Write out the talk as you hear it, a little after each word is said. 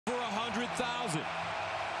1000.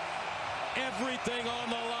 Everything on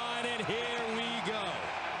the line, and here we go.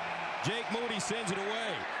 Jake Moody sends it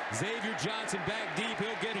away. Xavier Johnson back deep.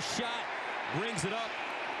 He'll get a shot. Brings it up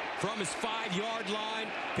from his 5-yard line.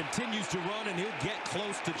 Continues to run, and he'll get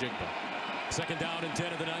close to Jigba. Second down and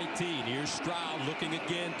 10 of the 19. Here's Stroud looking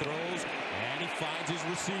again. Throws, and he finds his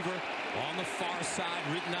receiver on the far side,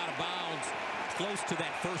 written out of bounds, close to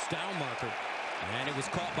that first down marker. And it was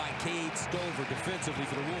caught by Cade Stover defensively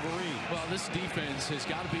for the Wolverines. Well, this defense has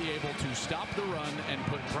got to be able to stop the run and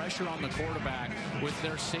put pressure on the quarterback with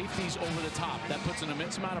their safeties over the top. That puts an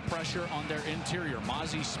immense amount of pressure on their interior.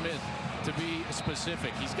 Mozzie Smith, to be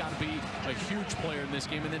specific, he's got to be a huge player in this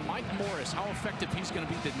game. And then Mike Morris, how effective he's going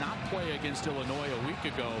to be, did not play against Illinois a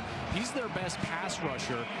week ago. He's their best pass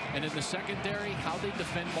rusher. And in the secondary, how they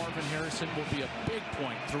defend Marvin Harrison will be a big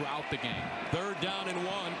point throughout the game. Third down and 1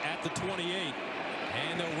 at the 28.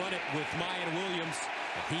 And they'll run it with Mayan Williams.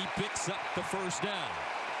 He picks up the first down.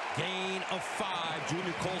 Gain of 5.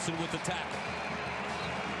 Junior Colson with the tackle.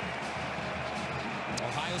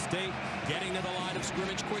 Ohio State getting to the line of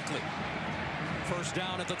scrimmage quickly. First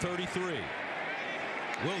down at the 33.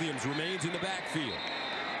 Williams remains in the backfield.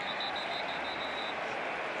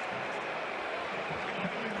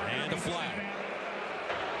 And a flag.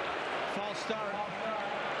 False start.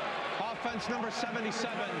 Offense number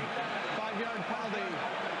 77. 5-yard penalty.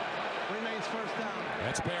 Remains first down.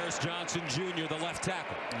 That's Paris Johnson Jr., the left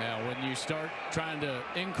tackle. Now, when you start trying to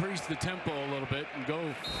increase the tempo a little bit and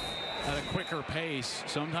go at a quicker pace,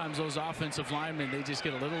 sometimes those offensive linemen, they just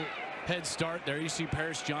get a little head start. There you see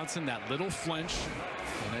Paris Johnson, that little flinch,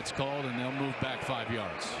 and it's called, and they'll move back 5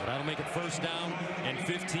 yards. That'll make it first down and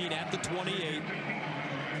 15 at the 28.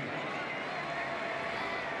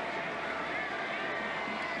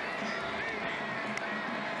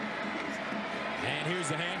 And here's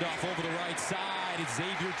the handoff over the right side. It's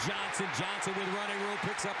Xavier Johnson. Johnson with running room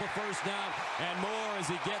picks up a first down and more as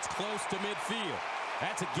he gets close to midfield.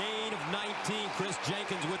 That's a gain of 19. Chris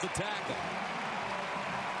Jenkins with the tackle.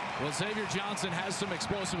 Well, Xavier Johnson has some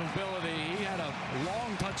explosive ability. He had a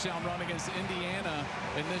long touchdown run against Indiana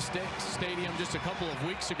in this stadium just a couple of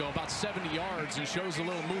weeks ago, about 70 yards, and shows a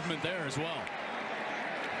little movement there as well.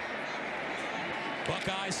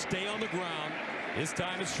 Buckeyes stay on the ground. This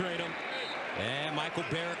time it's Traynham. And Michael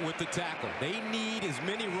Barrett with the tackle. They need as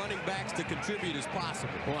many running backs to contribute as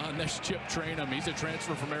possible. Well, and that's Chip Traynham. He's a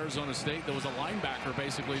transfer from Arizona State. There was a linebacker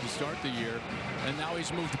basically to start the year. And now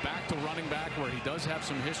he's moved back to running back where he does have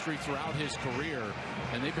some history throughout his career.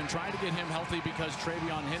 And they've been trying to get him healthy because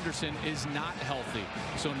Travion Henderson is not healthy.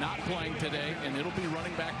 So not playing today, and it'll be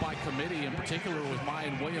running back by committee, in particular with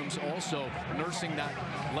Mayan Williams also nursing that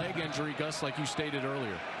leg injury, Gus, like you stated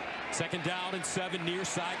earlier. Second down and 7, near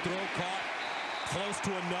side throw caught. Close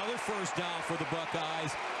to another first down for the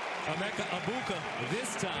Buckeyes. Emeka Egbuka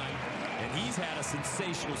this time, and he's had a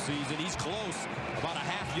sensational season. He's close, about a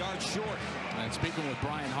half-yard short. And speaking with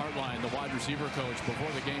Brian Hartline, the wide receiver coach,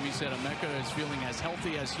 before the game, he said Emeka is feeling as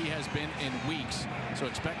healthy as he has been in weeks. So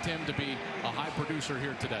expect him to be a high producer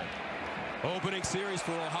here today. Opening series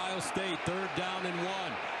for Ohio State. Third down and 1.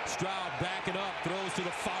 Stroud backing up, throws to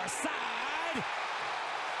the far side.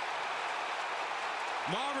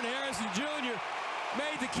 Marvin Harrison Jr.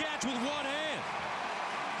 made the catch with one hand.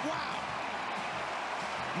 Wow.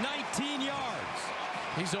 19 yards.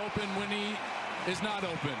 He's open when he is not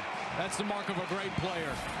open. That's the mark of a great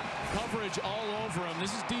player. Coverage all over him.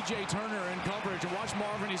 This is DJ Turner in coverage. And watch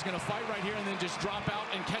Marvin. He's going to fight right here and then just drop out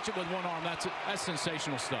and catch it with one arm. That's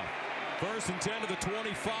sensational stuff. First and 10 to the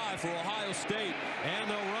 25 for Ohio State. And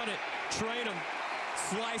they'll run it. Traynham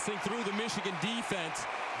slicing through the Michigan defense.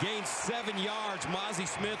 Gains 7 yards. Mozzie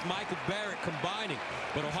Smith, Michael Barrett combining.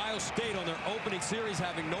 But Ohio State on their opening series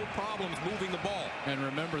having no problems moving the ball. And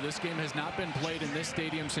remember, this game has not been played in this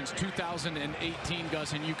stadium since 2018,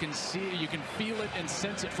 Gus. And you can feel it and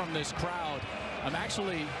sense it from this crowd. I'm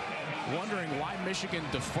actually wondering why Michigan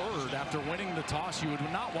deferred after winning the toss. You would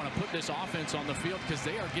not want to put this offense on the field because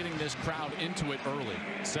they are getting this crowd into it early.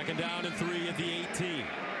 Second down and 3 at the 18.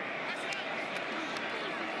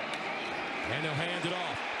 And they'll hand it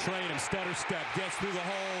off. Traynham, stutter step, gets through the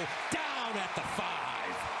hole, down at the 5.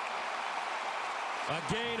 A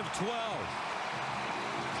gain of 12.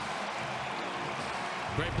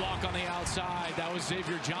 Great block on the outside. That was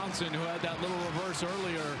Xavier Johnson who had that little reverse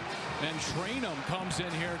earlier. And Traynham comes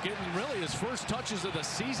in here getting really his first touches of the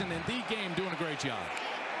season in the game, doing a great job.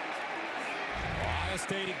 Ohio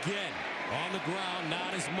State again on the ground,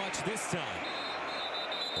 not as much this time.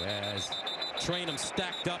 As Traynham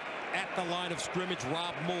stacked up at the line of scrimmage.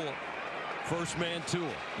 Rob Moore first man to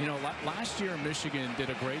him. You know, last year Michigan did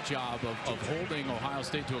a great job of holding Ohio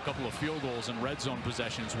State to a couple of field goals and red zone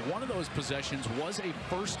possessions. One of those possessions was a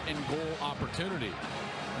first and goal opportunity.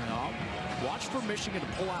 You know, watch for Michigan to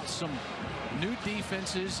pull out some new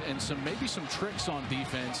defenses and maybe some tricks on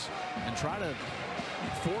defense and try to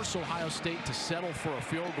force Ohio State to settle for a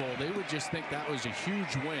field goal. They would just think that was a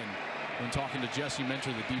huge win when talking to Jesse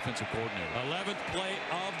Mentor, the defensive coordinator. 11th play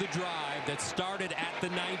of the drive that started at the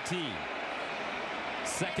 19.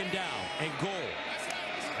 Second down and goal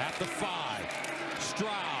at the 5.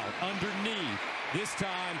 Stroud underneath. This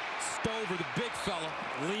time Stover, the big fella,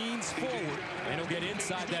 leans forward and he'll get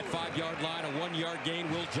inside that 5-yard line. A 1-yard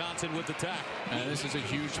gain. Will Johnson with the tackle. And this is a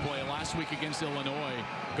huge play. Last week against Illinois,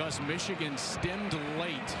 Gus, Michigan stemmed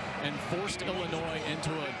late and forced Illinois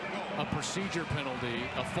into a procedure penalty,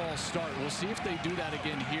 a false start. We'll see if they do that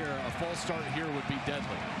again here. A false start here would be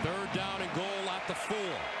deadly. Third down and goal at the 4.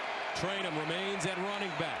 Trainum remains at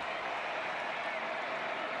running back.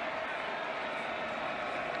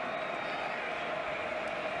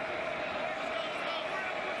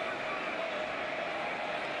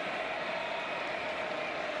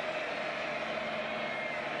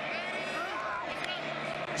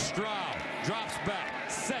 Stroud drops back,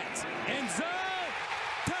 sets, end zone,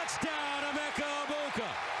 touchdown, Emeka Egbuka.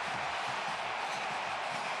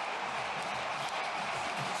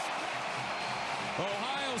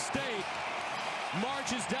 Ohio State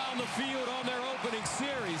marches down the field on their opening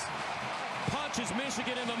series, punches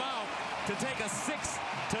Michigan in the mouth to take a 6-0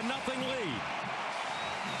 lead.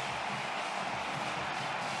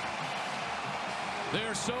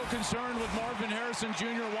 They're so concerned with Marvin Harrison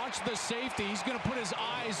Jr. Watch the safety. He's going to put his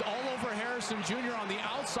eyes all over Harrison Jr. on the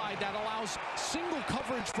outside. That allows single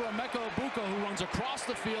coverage for Emeka Egbuka, who runs across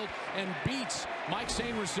the field and beats Mike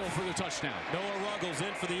Sainristil for the touchdown. Noah Ruggles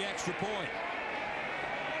in for the extra point.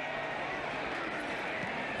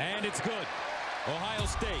 And it's good. Ohio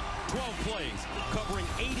State, 12 plays, covering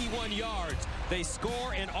 81 yards. They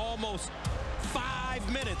score in almost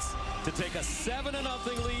 5 minutes to take a 7-0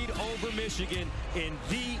 lead over Michigan in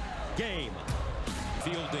the game.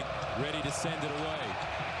 Fielding, ready to send it away.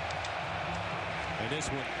 And this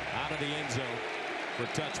one out of the end zone for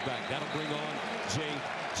touchback. That'll bring on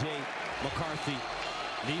J.J. McCarthy.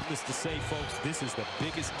 Needless to say, folks, this is the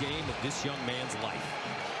biggest game of this young man's life.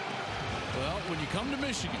 Well, when you come to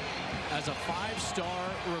Michigan as a 5-star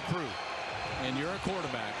recruit and you're a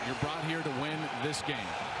quarterback, you're brought here to win this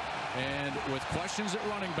game. And with questions at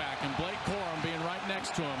running back and Blake Corum being right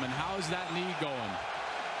next to him, and how is that knee going?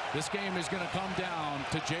 This game is going to come down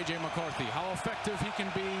to J.J. McCarthy, how effective he can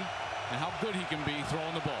be and how good he can be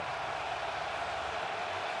throwing the ball.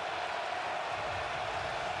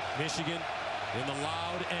 Michigan in the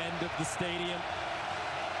loud end of the stadium.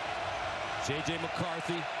 J.J.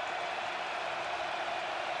 McCarthy.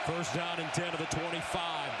 First down and 10 of the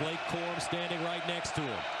 25. Blake Corum standing right next to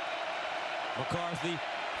him. McCarthy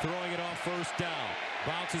throwing it on first down.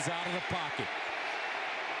 Bounces out of the pocket.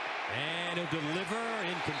 And he'll deliver,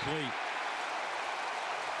 incomplete.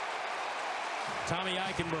 Tommy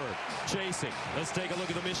Eichenberg chasing. Let's take a look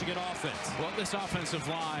at the Michigan offense. Well, this offensive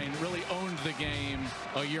line really owned the game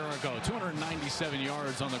a year ago. 297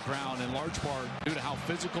 yards on the ground, in large part due to how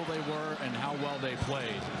physical they were and how well they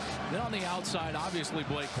played. Then on the outside, obviously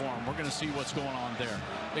Blake Corum. We're going to see what's going on there.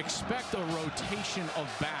 Expect a rotation of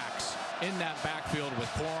backs in that backfield with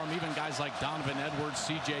Corum, even guys like Donovan Edwards,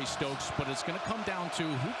 C.J. Stokes, but it's going to come down to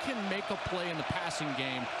who can make a play in the passing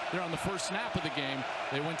game. They're on the first snap of the game.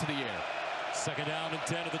 They went to the air. Second down and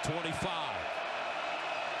 10 of the 25.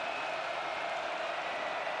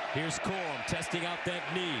 Here's Corum testing out that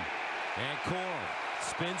knee. And Corum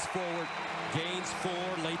spins forward, gains 4.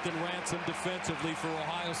 Lathan Ransom defensively for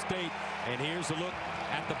Ohio State. And here's a look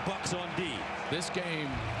at the Bucks on D. This game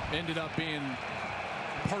ended up being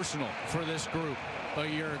personal for this group a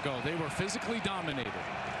year ago. They were physically dominated.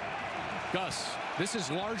 Gus, this is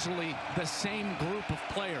largely the same group of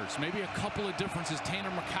players. Maybe a couple of differences.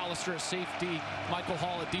 Tanner McAllister at safety, Michael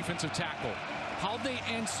Hall at defensive tackle. How they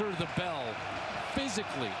answer the bell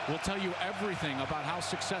physically will tell you everything about how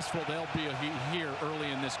successful they'll be here early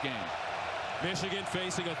in this game. Michigan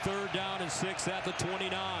facing a third down and 6 at the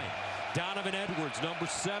 29. Donovan Edwards, number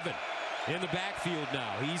 7, in the backfield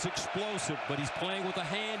now. He's explosive, but he's playing with a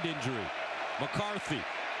hand injury. McCarthy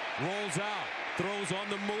rolls out. Throws on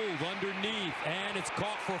the move underneath, and it's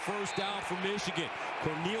caught for first down for Michigan.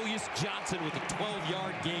 Cornelius Johnson with a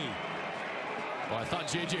 12-yard gain. Well, I thought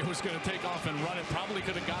J.J. was going to take off and run it. Probably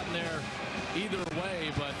could have gotten there either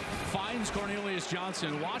way, but finds Cornelius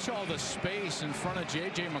Johnson. Watch all the space in front of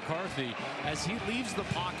J.J. McCarthy as he leaves the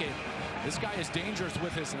pocket This guy is dangerous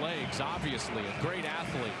with his legs, obviously. A great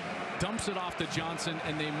athlete. Dumps it off to Johnson,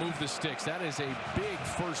 and they move the sticks. That is a big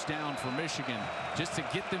first down for Michigan, just to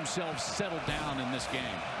get themselves settled down in this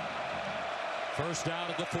game. First down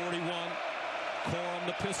at the 41. Corum,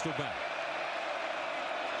 the pistol back.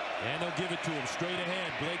 And they'll give it to him straight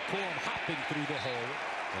ahead. Blake Corum hopping through the hole.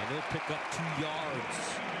 And they'll pick up 2 yards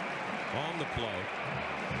on the play.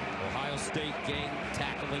 Ohio State gang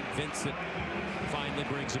tackling Vincent finally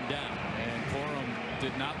brings him down. And Corum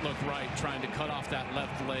did not look right trying to cut off that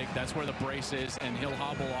left leg. That's where the brace is, and he'll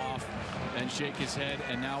hobble off and shake his head.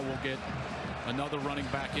 And now we'll get another running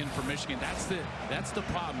back in for Michigan. That's the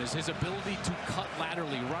problem, is his ability to cut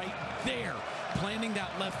laterally right there, planting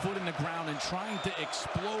that left foot in the ground and trying to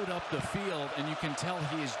explode up the field. And you can tell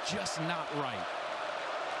he is just not right.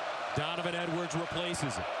 Donovan Edwards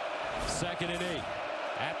replaces him. 2nd and 8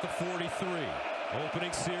 at the 43.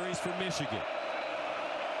 Opening series for Michigan.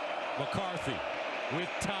 McCarthy with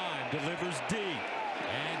time delivers deep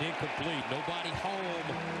and incomplete. Nobody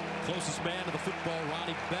home. Closest man to the football,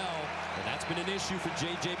 Ronnie Bell, and that's been an issue for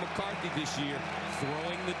J.J. McCarthy this year,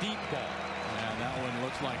 throwing the deep ball. And that one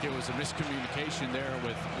looked like it was a miscommunication there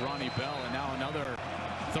with Ronnie Bell, and now another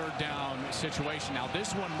 3rd down situation. Now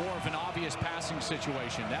this one more of an obvious passing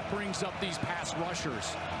situation. That brings up these pass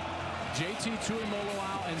rushers. JT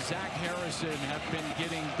Tuimoloau and Zach Harrison have been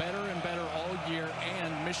getting better and better all year,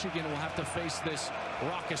 and Michigan will have to face this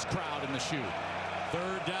raucous crowd in the shoe.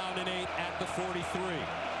 3rd down and 8 at the 43.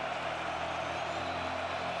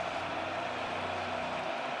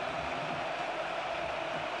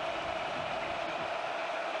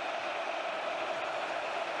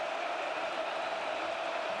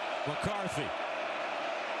 McCarthy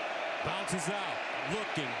bounces out,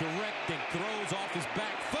 looking, directing, throws off his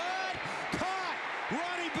back foot. Caught!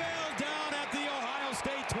 Ronnie Bell down at the Ohio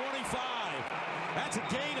State 25. That's a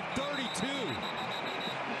gain of 32.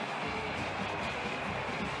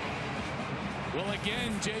 Well,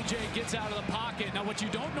 again, J.J. gets out of the pocket. Now, what you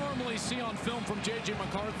don't normally see on film from J.J.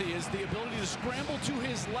 McCarthy is the ability to scramble to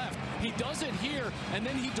his left. He does it here, and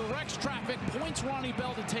then he directs traffic, points Ronnie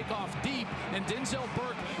Bell to take off deep, and Denzel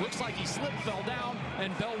Burke looks like he slipped, fell down,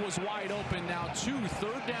 and Bell was wide open. Now 2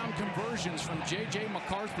 3rd down conversions from J.J.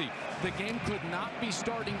 McCarthy. The game could not be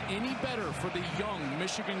starting any better for the young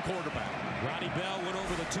Michigan quarterback. Ronnie Bell went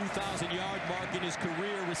over the 2,000-yard mark in his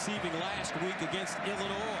career, receiving last week against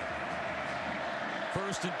Illinois.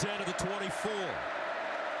 1st and 10 of the 24.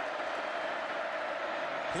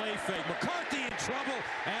 Play fake. McCarthy in trouble,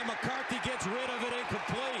 and McCarthy gets rid of it,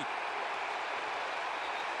 incomplete.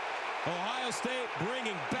 Ohio State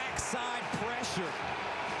bringing backside pressure.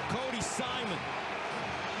 Cody Simon.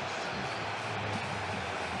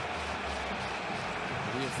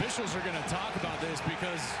 The officials are going to talk about this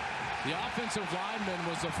because the offensive lineman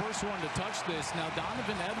was the first one to touch this. Now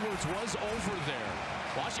Donovan Edwards was over there.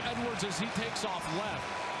 Watch Edwards as he takes off left.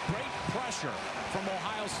 Great pressure from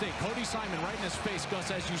Ohio State. Cody Simon right in his face,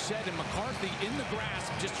 Gus, as you said, and McCarthy in the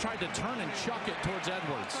grasp just tried to turn and chuck it towards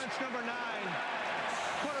Edwards. Bench number 9.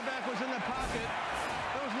 Quarterback was in the pocket.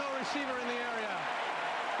 There was no receiver in the area.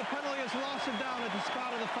 The penalty is lost it down at the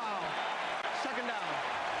spot of the foul. 2nd down.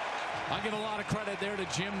 I give a lot of credit there to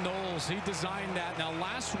Jim Knowles. He designed that. Now,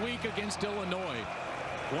 last week against Illinois,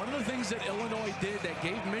 one of the things that Illinois did that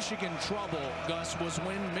gave Michigan trouble, Gus, was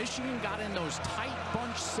when Michigan got in those tight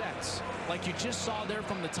bunch sets, like you just saw there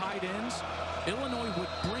from the tight ends, Illinois would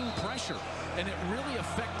bring pressure, and it really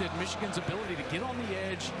affected Michigan's ability to get on the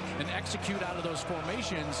edge and execute out of those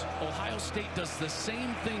formations. Ohio State does the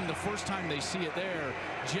same thing the first time they see it there.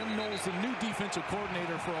 Jim Knowles, the new defensive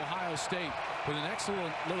coordinator for Ohio State, with an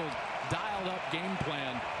excellent little dialed-up game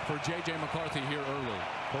plan for J.J. McCarthy here early.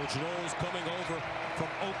 Coach Knowles coming over from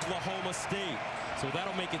Oklahoma State. So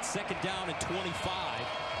that'll make it 2nd down and 25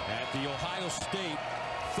 at the Ohio State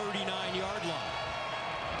 39-yard line.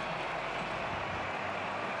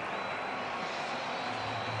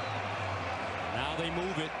 Now they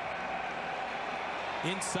move it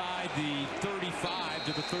inside the 35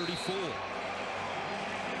 to the 34.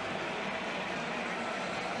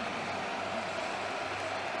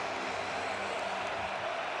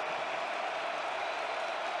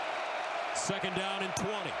 Second down and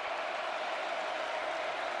 20.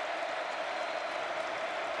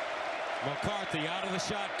 McCarthy out of the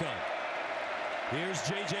shotgun. Here's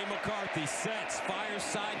J.J. McCarthy. Sets, fires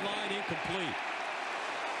sideline, incomplete.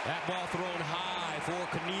 That ball thrown high for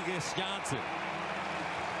Cornelius Johnson.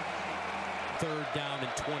 3rd down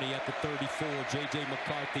and 20 at the 34. J.J.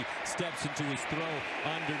 McCarthy steps into his throw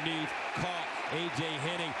underneath. Caught A.J.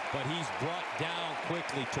 Henning, but he's brought down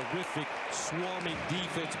quickly. Terrific swarming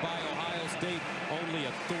defense by Ohio State. Only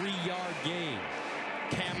a 3-yard gain.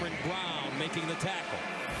 Cameron Brown making the tackle.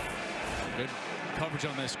 Good coverage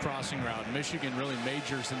on this crossing route. Michigan really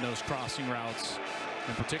majors in those crossing routes,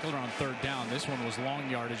 in particular on third down. This one was long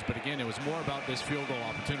yardage, but again, it was more about this field goal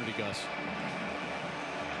opportunity, Gus.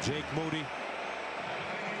 Jake Moody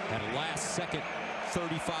had a last-second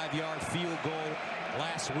 35-yard field goal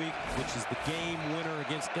last week, which is the game winner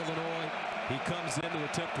against Illinois. He comes in to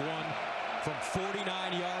attempt one from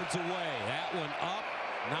 49 yards away. That one up.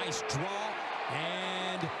 Nice draw.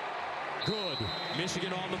 And good.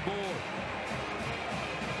 Michigan on the board.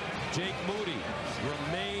 Jake Moody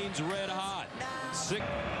remains red hot.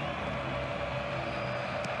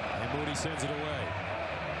 And Moody sends it away.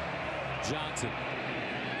 Johnson.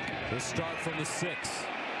 The start from the 6.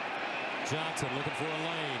 Johnson looking for a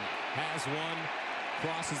lane. Has one.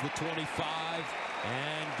 Crosses the 25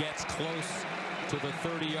 and gets close to the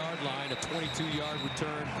 30-yard line. A 22-yard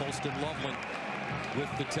return. Colston Loveland with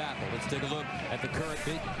the tackle. Let's take a look at the current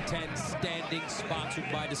Big Ten standings sponsored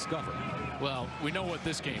by Discover. Well, we know what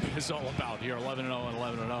this game is all about here, 11-0 and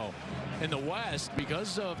 11-0. In the West,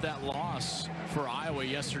 because of that loss for Iowa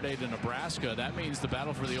yesterday to Nebraska, that means the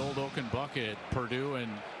battle for the Old Oaken Bucket, Purdue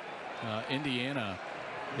and Indiana.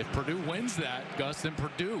 If Purdue wins that, Gus, then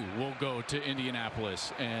Purdue will go to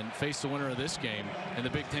Indianapolis and face the winner of this game in the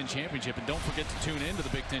Big Ten Championship. And don't forget to tune into the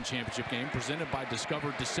Big Ten Championship game presented by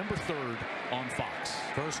Discover December 3rd on Fox.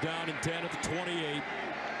 First down and 10 at the 28.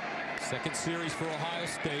 Second series for Ohio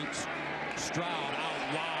State. Stroud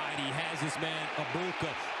out wide. He has his man Abuka.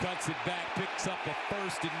 Cuts it back. Picks up a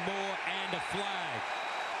first and more and a flag.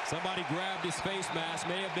 Somebody grabbed his face mask.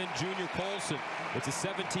 May have been Junior Colson. It's a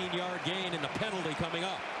 17-yard gain and the penalty coming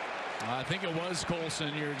up. I think it was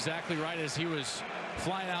Colson. You're exactly right, as he was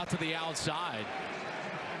flying out to the outside.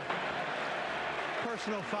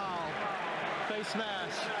 Personal foul. Face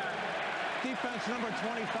mask. Defense number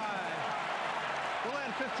 25. We'll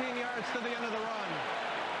add 15 yards to the end of the run.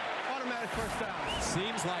 Automatic first down.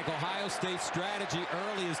 Seems like Ohio State's strategy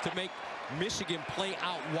early is to make Michigan play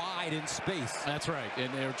out wide in space. That's right,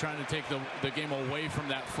 and they were trying to take the game away from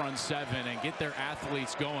that front seven and get their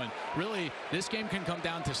athletes going. Really, this game can come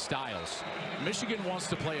down to styles. Michigan wants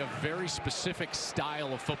to play a very specific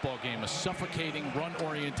style of football game, a suffocating,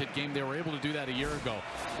 run-oriented game. They were able to do that a year ago.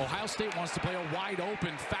 Ohio State wants to play a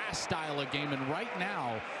wide-open, fast style of game, and right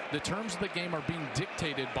now, the terms of the game are being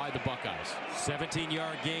dictated by the Buckeyes.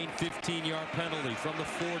 17-yard gain, 15-yard penalty from the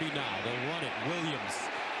 40 now. They'll run it. Williams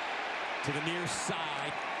to the near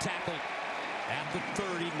side, tackle at the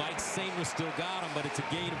 30. Mike Sainris still got him, but it's a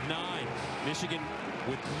gain of 9. Michigan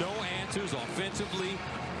with no answers offensively,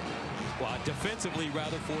 well, defensively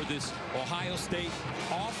rather, for this Ohio State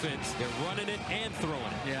offense. They're running it and throwing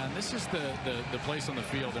it. Yeah, and this is the place on the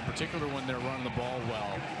field, in particular when they're running the ball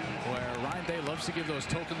well, where Ryan Day loves to give those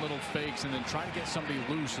token little fakes and then try to get somebody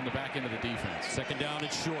loose in the back end of the defense. Second down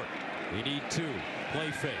and short. They need 2.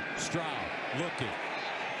 Play fake. Stroud looking.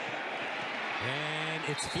 And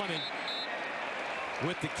it's Fleming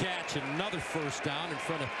with the catch. Another first down in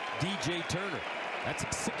front of DJ Turner. That's a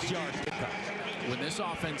 6-yard pickup. When this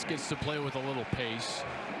offense gets to play with a little pace,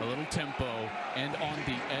 a little tempo, and on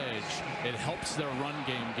the edge, it helps their run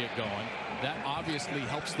game get going. That obviously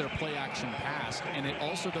helps their play action pass, and it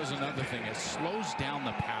also does another thing. It slows down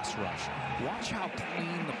the pass rush. Watch how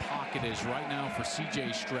clean the pocket is right now for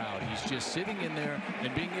C.J. Stroud. He's just sitting in there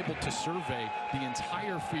and being able to survey the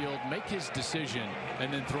entire field, make his decision,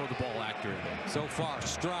 and then throw the ball accurately. So far,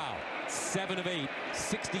 Stroud, 7 of 8,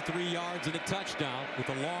 63 yards and a touchdown with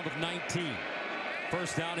a long of 19.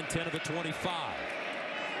 First down and 10 of the 25.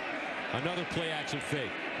 Another play action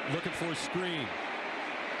fake. Looking for a screen.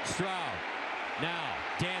 Stroud now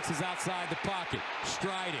dances outside the pocket.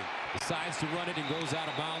 Striding. Decides to run it and goes out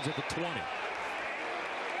of bounds at the 20.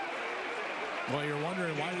 Well, you're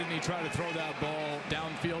wondering why didn't he try to throw that ball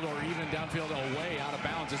downfield or even downfield away out of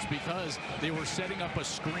bounds? It's because they were setting up a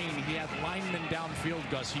screen. He had linemen downfield,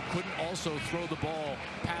 Gus. He couldn't also throw the ball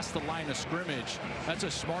past the line of scrimmage. That's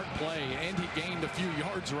a smart play, and he gained a few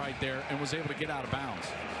yards right there and was able to get out of bounds.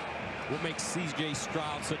 What makes C.J.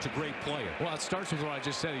 Stroud such a great player? Well, it starts with what I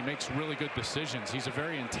just said. He makes really good decisions. He's a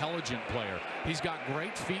very intelligent player. He's got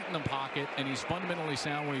great feet in the pocket, and he's fundamentally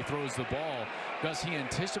sound when he throws the ball. Gus, he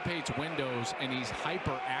anticipates windows, and he's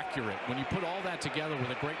hyper accurate. When you put all that together with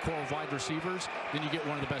a great core of wide receivers, then you get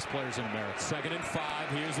one of the best players in America. 2nd and 5.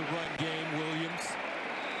 Here's the run game. Williams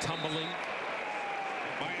tumbling.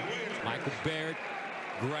 Michael Baird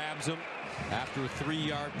grabs him after a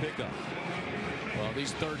 3-yard pickup. Well,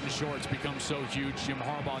 these 3rd and shorts become so huge. Jim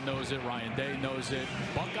Harbaugh knows it. Ryan Day knows it.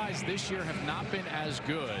 Buckeyes this year have not been as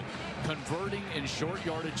good converting in short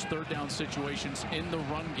yardage 3rd down situations in the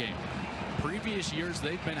run game. Previous years,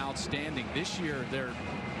 they've been outstanding. This year, they're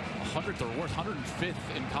 100th or worse,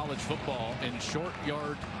 105th in college football in short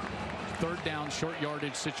yard, 3rd down, short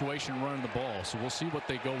yardage situation running the ball. So we'll see what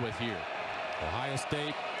they go with here. Ohio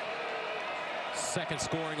State, 2nd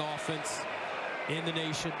scoring offense in the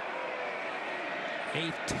nation.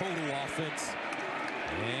 8th total offense.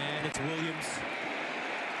 And it's Williams.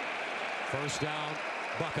 1st down,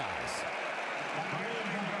 Buckeyes.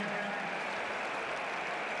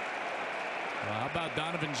 How about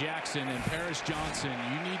Donovan Jackson and Paris Johnson?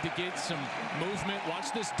 You need to get some movement.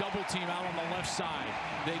 Watch this double team out on the left side.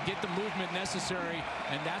 They get the movement necessary,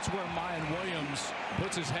 and that's where Mayan Williams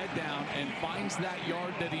puts his head down and finds that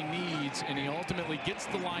yard that he needs, and he ultimately gets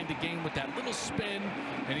the line to gain with that little spin,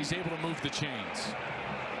 and he's able to move the chains.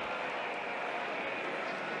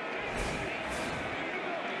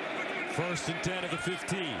 First and 10 of the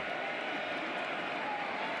 15.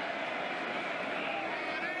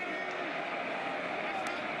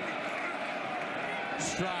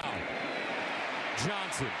 Stroud.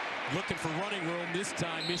 Johnson looking for running room. This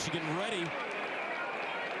time Michigan ready.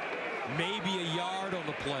 Maybe a yard on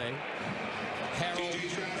the play. Harold,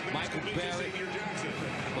 Michael Barrett,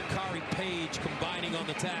 Makari Page combining on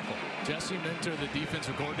the tackle. Jesse Minter, the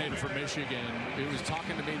defensive coordinator for Michigan, he was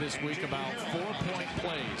talking to me this week about 4-point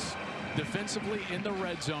plays. Defensively in the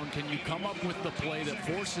red zone, can you come up with the play that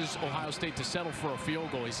forces Ohio State to settle for a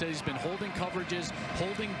field goal? He says he's been holding coverages,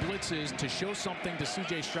 holding blitzes to show something to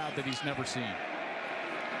C.J. Stroud that he's never seen.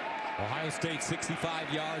 Ohio State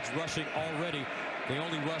 65 yards rushing already. They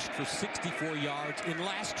only rushed for 64 yards in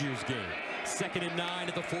last year's game. 2nd and 9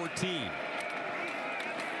 at the 14.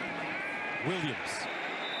 Williams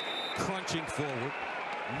crunching forward.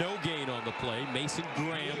 No gain on the play. Mason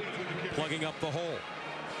Graham plugging up the hole.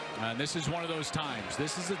 And this is one of those times.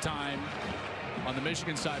 This is the time on the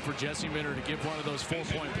Michigan side for Jesse Minter to give one of those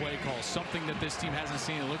 4-point play calls, something that this team hasn't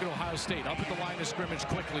seen. And look at Ohio State up at the line of scrimmage,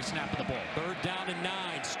 quickly snapping the ball. 3rd down and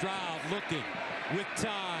 9. Stroud looking with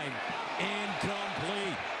time.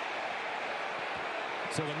 Incomplete.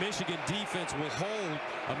 So the Michigan defense will hold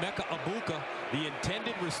Emeka Egbuka, the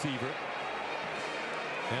intended receiver.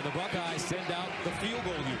 And the Buckeyes send out the field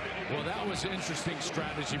goal unit. Well, that was an interesting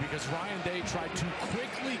strategy because Ryan Day tried to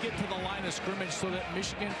quickly get to the line of scrimmage so that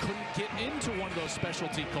Michigan couldn't get into one of those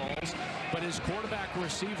specialty calls. But his quarterback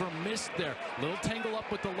receiver missed there. Little tangle up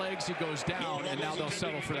with the legs. He goes down, and now they'll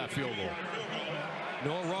settle for that field goal.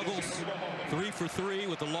 Noah Ruggles 3 for 3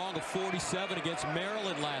 with a long of 47 against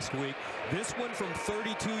Maryland last week. This one from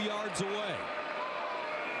 32 yards away.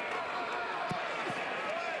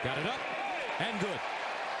 Got it up and good.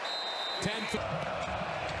 10.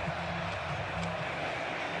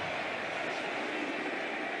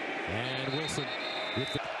 And Wilson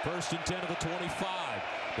with the 1st and 10 of the 25.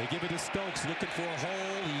 They give it to Stokes looking for a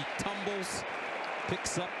hole. He tumbles.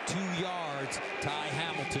 Picks up 2 yards. Ty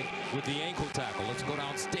Hamilton with the ankle tackle. Let's go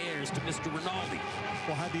downstairs to Mr. Rinaldi.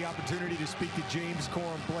 Well, had the opportunity to speak to James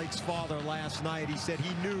Corum, Blake's father, last night. He said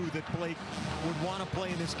he knew that Blake would want to play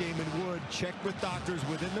in this game and would. Check with doctors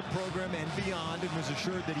within the program and beyond, and was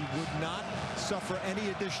assured that he would not suffer any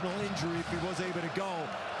additional injury if he was able to go.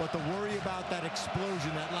 But the worry about that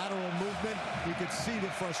explosion, that lateral movement, we could see the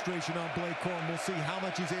frustration on Blake Corum. We'll see how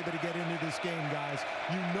much he's able to get into this game, guys.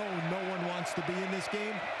 You know no one wants to be in this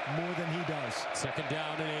game more than he does. 2nd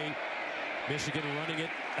down and 8. Michigan running it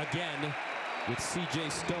again with C.J.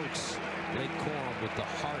 Stokes. Blake Corum with the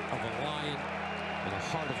heart of a lion and a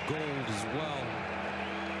heart of gold as well.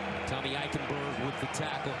 Tommy Eichenberg with the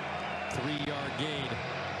tackle. 3-yard gain.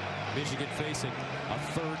 Michigan facing a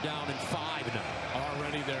 3rd down and 5 now.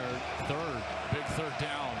 Already their big third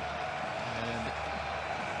down. And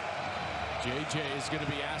JJ is going to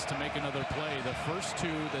be asked to make another play. The first 2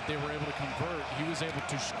 that they were able to convert, he was able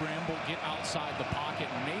to scramble, get outside the pocket,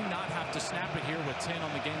 and may not have to snap it here with 10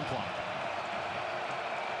 on the game clock.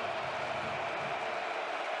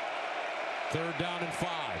 3rd down and 5.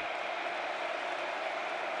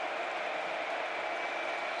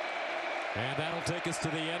 And that'll take us to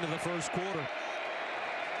the end of the first quarter.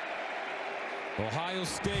 Ohio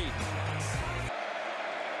State.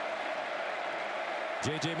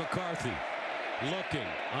 J.J. McCarthy looking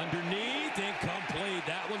underneath, incomplete.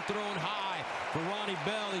 That one thrown high for Ronnie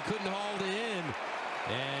Bell. He couldn't haul it in.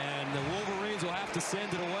 And the Wolverines will have to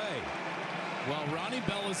send it away. Well, Ronnie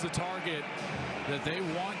Bell is the target that they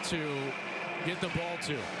want to get the ball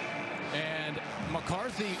to. And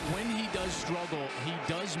McCarthy, when he does struggle, he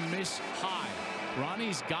does miss high.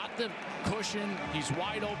 Ronnie's got the cushion. He's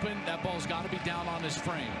wide open. That ball's got to be down on his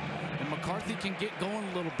frame. And McCarthy can get going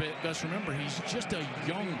a little bit. Gus, remember, he's just a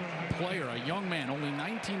young player, a young man, only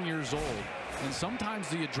 19 years old. And sometimes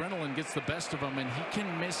the adrenaline gets the best of him, and he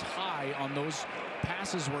can miss high on those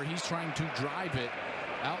passes where he's trying to drive it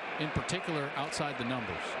out, in particular, outside the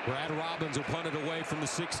numbers. Brad Robbins will punt it away from the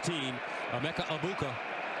 16. Emeka Egbuka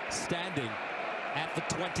standing at the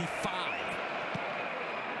 25.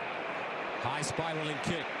 High spiraling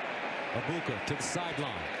kick. Egbuka to the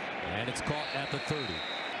sideline. And it's caught at the 30.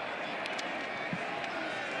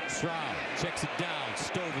 Stroud checks it down.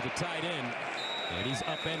 Stover, the tight end. And he's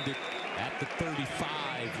upended at the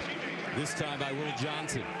 35. This time by Will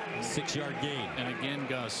Johnson. 6-yard gain. And again,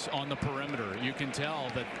 Gus, on the perimeter, you can tell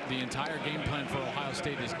that the entire game plan for Ohio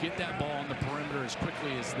State is get that ball on the perimeter as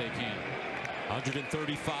quickly as they can.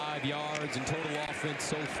 135 yards in total offense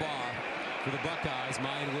so far for the Buckeyes.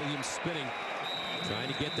 Mayan Williams spinning,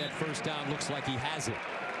 trying to get that first down. Looks like he has it.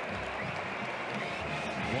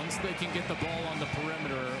 Once they can get the ball on the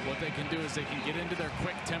perimeter, what they can do is they can get into their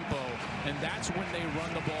quick tempo, and that's when they run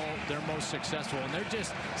the ball they're most successful. And they're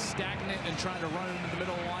just stagnant and trying to run into the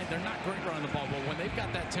middle of the line. They're not great running the ball, but when they've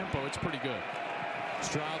got that tempo, it's pretty good.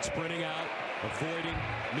 Stroud sprinting out, avoiding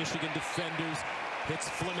Michigan defenders, hits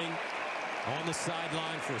Fleming on the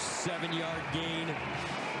sideline for a 7-yard gain.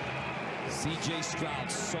 C.J. Stroud,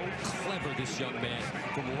 so clever, this young man,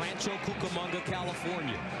 from Rancho Cucamonga,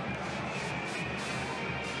 California.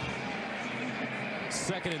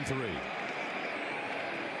 2nd and 3.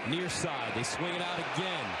 Near side, they swing it out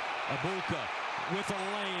again. Egbuka with a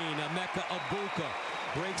lane. Emeka Egbuka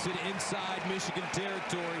breaks it inside Michigan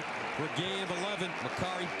territory for a gain of 11.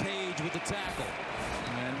 Makari Page with the tackle.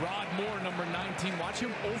 And Rod Moore, number 19, watch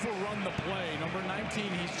him overrun the play. Number 19,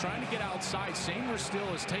 he's trying to get outside. Seymour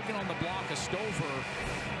still is taking on the block of Stover,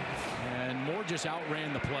 and Moore just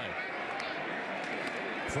outran the play.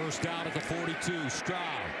 First down at the 42. Stroud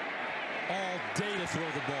all day to throw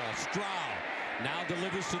the ball. Stroud now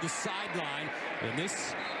delivers to the sideline, and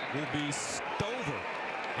this will be Stover,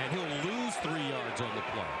 and he'll lose 3 yards on the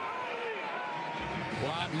play.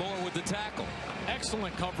 Rod Moore with the tackle.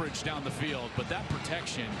 Excellent coverage down the field, but that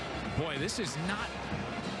protection, boy, this is not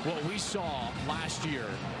what we saw last year.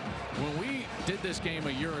 When we did this game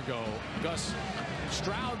a year ago, Gus,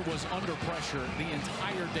 Stroud was under pressure the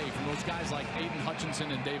entire day from those guys like Aiden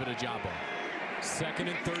Hutchinson and David Ojabo. 2nd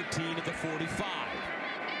and 13 at the 45.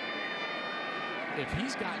 If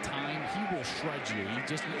he's got time, he will shred you.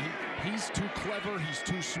 He's too clever, he's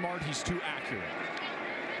too smart, he's too accurate.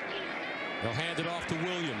 They'll hand it off to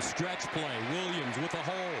Williams. Stretch play. Williams with a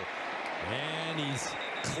hole. And he's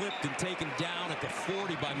clipped and taken down at the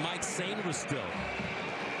 40 by Mike Seymour still.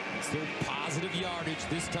 Still positive yardage,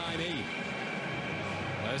 this time 8.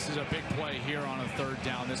 This is a big play here on a 3rd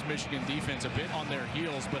down. This Michigan defense a bit on their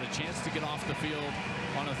heels, but a chance to get off the field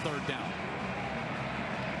on a 3rd down.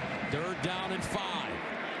 3rd down and 5.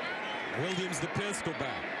 Williams the pistol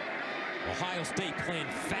back. Ohio State playing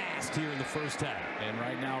fast here in the first half. And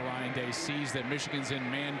right now, Ryan Day sees that Michigan's in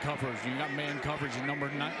man coverage. You got man coverage in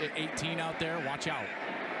number 18 out there. Watch out.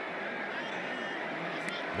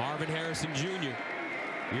 Marvin Harrison Jr.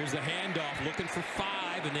 Here's the handoff, looking for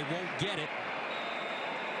 5, and they won't get it.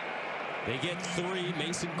 They get 3.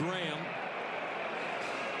 Mason Graham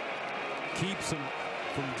keeps them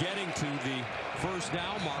from getting to the first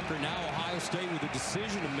down marker. Now Ohio State with a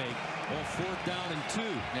decision to make on 4th down and 2.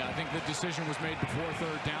 Yeah, I think the decision was made before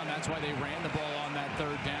 3rd down. That's why they ran the ball on that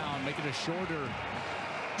 3rd down. Make it a shorter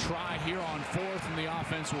try here on 4th, and the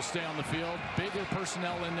offense will stay on the field. Bigger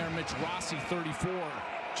personnel in there. Mitch Rossi, 34,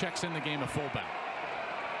 checks in the game of fullback.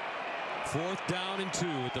 4th down and 2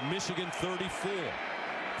 at the Michigan 34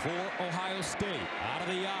 for Ohio State. Out of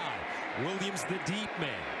the eye, Williams the deep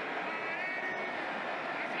man.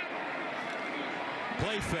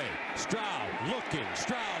 Play fake. Stroud looking.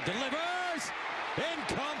 Stroud delivers.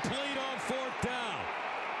 Incomplete on 4th down.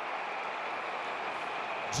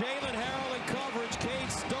 Jalen Harrell in coverage. Cade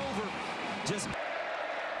Stover just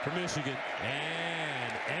for Michigan.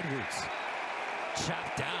 And Edwards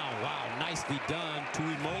chopped down. Wow, nicely done.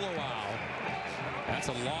 Tuimoloau. That's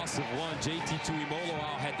a loss of 1. JT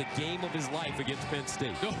Tuimoloau had the game of his life against Penn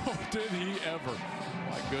State. Oh, did he ever?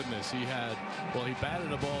 My goodness, he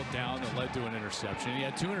batted a ball down that led to an interception. He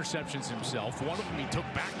had 2 interceptions himself. One of them he took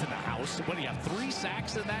back to the house. What, do you have 3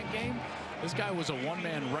 sacks in that game? This guy was a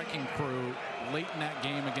one-man wrecking crew late in that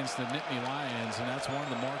game against the Nittany Lions, and that's one of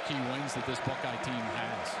the marquee wins that this Buckeye team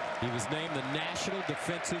has. He was named the National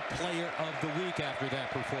Defensive Player of the Week after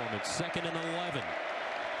that performance. 2nd and 11.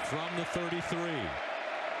 from the 33.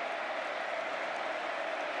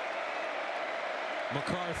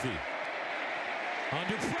 McCarthy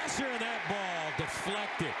under pressure, and that ball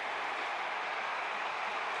deflected.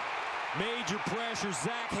 Major pressure.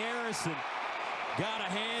 Zach Harrison got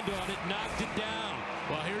a hand on it, knocked it down.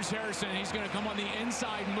 Well, here's Harrison. He's going to come on the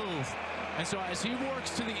inside move. And so as he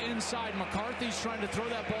works to the inside, McCarthy's trying to throw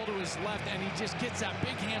that ball to his left, and he just gets that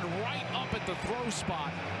big hand right up at the throw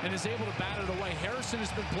spot and is able to bat it away. Harrison has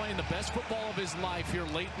been playing the best football of his life here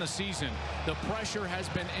late in the season. The pressure has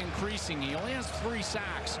been increasing. He only has 3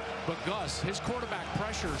 sacks, but Gus, his quarterback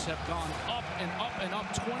pressures have gone up and up and up.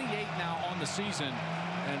 28 now on the season,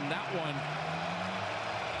 and that one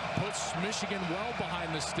puts Michigan well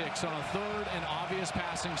behind the sticks on a 3rd and obvious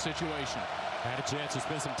passing situation. Had a chance to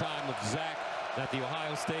spend some time with Zach at the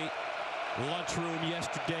Ohio State lunchroom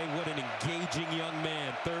yesterday. What an engaging young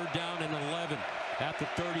man. 3rd down and 11 at the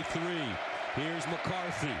 33. Here's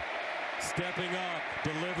McCarthy stepping up,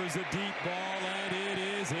 delivers a deep ball, and it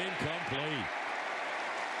is incomplete.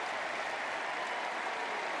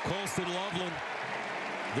 Colston Loveland,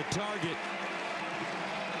 the target.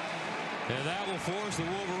 And that will force the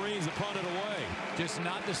Wolverines to punt it away. Just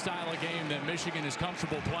not the style of game that Michigan is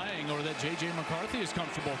comfortable playing, or that J.J. McCarthy is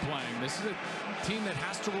comfortable playing. This is a team that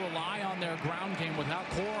has to rely on their ground game. Without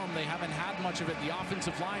Corum, they haven't had much of it. The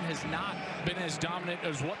offensive line has not been as dominant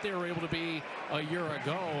as what they were able to be a year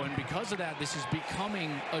ago. And because of that, this is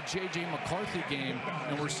becoming a J.J. McCarthy game.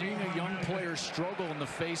 And we're seeing a young player struggle in the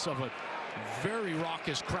face of a very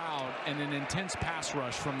raucous crowd and an intense pass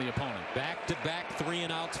rush from the opponent. Back-to-back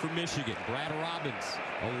 3-and-outs for Michigan. Brad Robbins,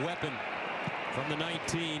 a weapon from the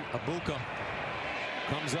 19. Abuka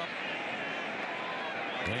comes up,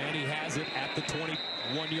 and he has it at the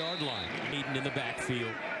 21-yard line. Hayden in the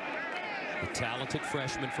backfield. The talented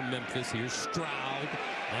freshman from Memphis. Here's Stroud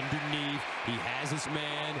underneath. He has his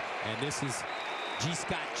man, and this is G.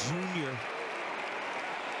 Scott Jr.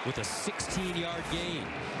 with a 16-yard gain.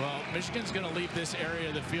 Well, Michigan's going to leave this area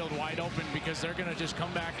of the field wide open because they're going to just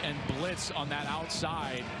come back and blitz on that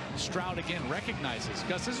outside. Stroud again recognizes.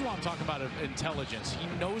 Gus, this is what I'm talking about, intelligence. He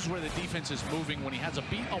knows where the defense is moving. When he has a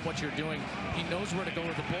beat on what you're doing, he knows where to go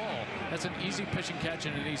with the ball. That's an easy pitch and catch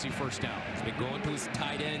and an easy 1st down. He's been going to his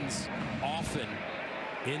tight ends often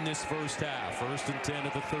in this first half. 1st and 10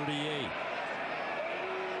 at the 38.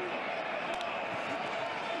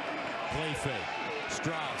 Play fake.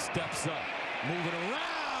 Stroud steps up, moving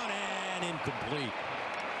around, and incomplete.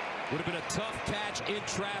 Would have been a tough catch in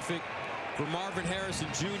traffic for Marvin Harrison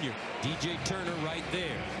Jr. DJ Turner right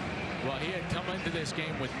there. Well, he had come into this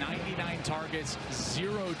game with 99 targets,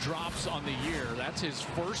 0 drops on the year. That's his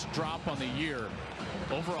 1st drop on the year.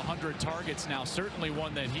 Over 100 targets now. Certainly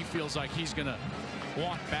one that he feels like he's going to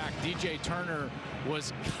want back. DJ Turner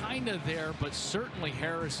was kind of there, but certainly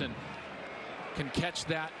Harrison can catch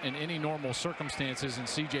that in any normal circumstances, and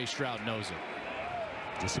C.J. Stroud knows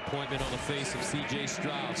it. Disappointment on the face of C.J.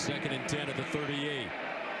 Stroud. 2nd and 10 at the 38.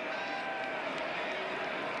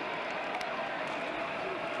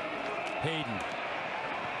 Hayden.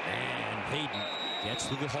 And Hayden gets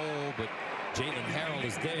through the hole, but Jalen Harrell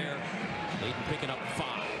is there. Hayden picking up 5.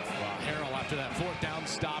 Well, Harrell, after that 4th down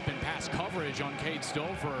stop in pass coverage on Cade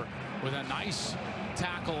Stover, with a nice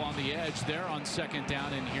tackle on the edge there on 2nd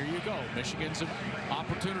down, and here you go. Michigan's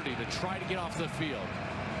opportunity to try to get off the field.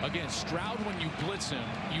 Again, Stroud, when you blitz him,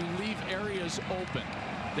 you leave areas open.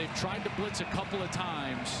 They've tried to blitz a couple of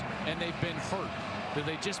times, and they've been hurt. Do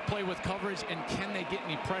they just play with coverage, and can they get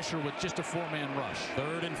any pressure with just a 4-man rush?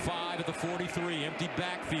 3rd and 5 at the 43. Empty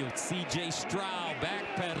backfield. C.J. Stroud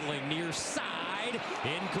backpedaling near side.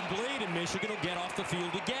 Incomplete, and Michigan will get off the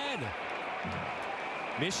field again.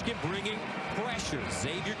 Michigan bringing pressure.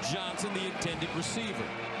 Xavier Johnson, the intended receiver.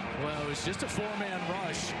 Well, it was just a 4-man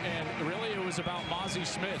rush, and really it was about Mozzie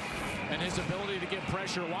Smith and his ability to get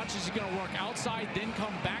pressure. Watch as he's going to work outside, then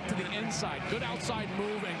come back to the inside. Good outside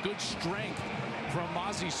move and good strength from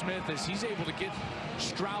Mozzie Smith as he's able to get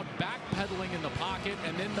Stroud backpedaling in the pocket,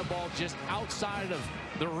 and then the ball just outside of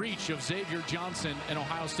the reach of Xavier Johnson, and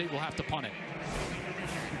Ohio State will have to punt it.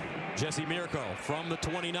 Jesse Mirko from the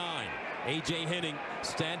 29. A.J. Henning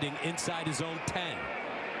standing inside his own 10.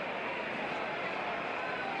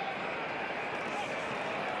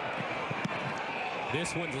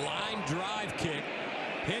 This one's line drive kick.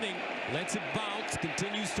 Henning lets it bounce,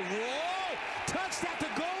 continues to roll. Touched at the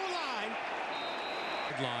goal line.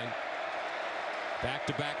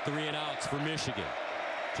 Back-to-back 3-and-outs for Michigan.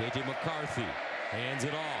 J.J. McCarthy hands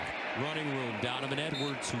it off. Running room. Donovan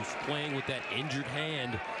Edwards, who's playing with that injured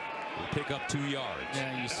hand, will pick up 2 yards.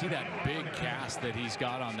 Yeah, you see that big cast that he's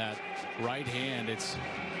got on that right hand. It's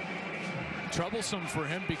troublesome for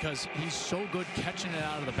him because he's so good catching it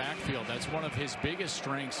out of the backfield. That's one of his biggest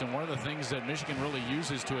strengths and one of the things that Michigan really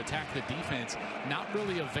uses to attack the defense. Not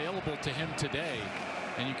really available to him today.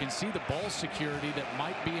 And you can see the ball security that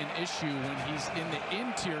might be an issue when he's in the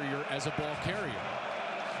interior as a ball carrier.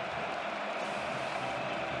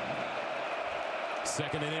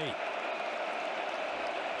 2nd and 8.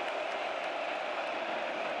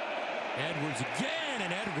 Edwards again,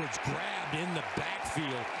 and Edwards grabbed in the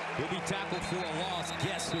backfield. He'll be tackled for a loss.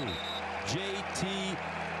 Guess who? J.T.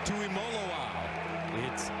 Tuimoloau.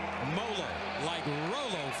 It's Molo, like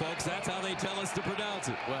Rolo, folks. That's how they tell us to pronounce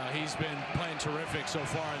it. Well, he's been playing terrific so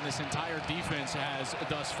far, and this entire defense has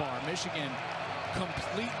thus far. Michigan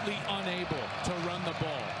completely unable to run the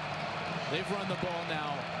ball. They've run the ball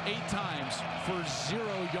now 8 times for 0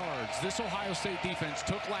 yards. This Ohio State defense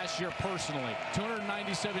took last year personally.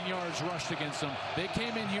 297 yards rushed against them. They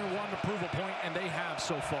came in here wanting to prove a point, and they have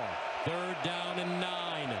so far. 3rd down and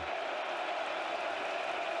 9.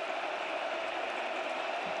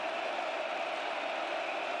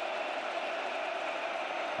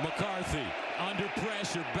 McCarthy under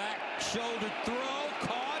pressure, back shoulder throw,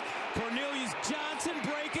 caught. Cornelius Johnson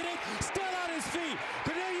breaking it, still on his feet.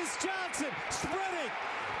 Cornelius Johnson spreading.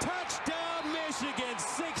 Touchdown Michigan,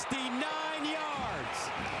 69 yards.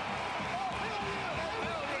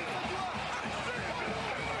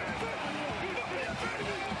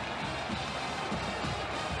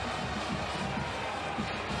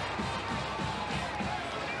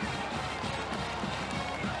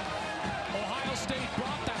 Ohio State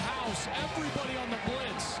brought the house, everybody on the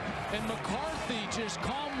blitz, and McCarthy just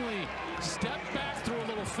calmly stepped back through a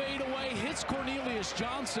little fadeaway, hits Cornelius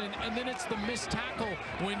Johnson, and then it's the missed tackle.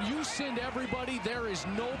 When you send everybody, there is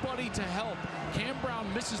nobody to help. Cam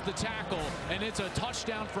Brown misses the tackle, and it's a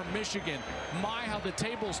touchdown for Michigan. My, how the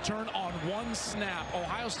tables turn on one snap.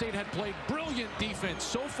 Ohio State had played brilliant defense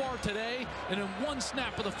so far today, and in one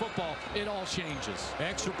snap of the football, it all changes.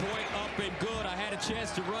 Extra point up and good. I had a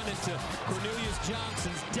chance to run into Cornelius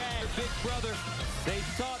Johnson's dad, big brother. They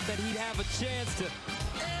thought that he'd have a chance to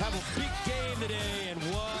have a big game today, and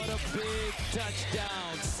what a big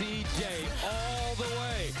touchdown. CJ all the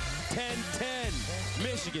way. 10-10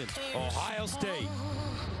 Michigan, Ohio State.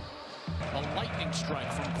 A lightning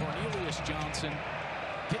strike from Cornelius Johnson.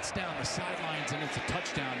 Gets down the sidelines, and it's a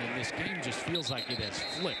touchdown, and this game just feels like it has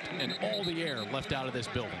flipped, and all the air left out of this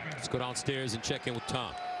building. Let's go downstairs and check in with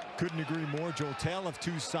Tom. Couldn't agree more, Joel. Tale of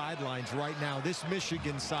 2 sidelines right now. This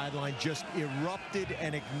Michigan sideline just erupted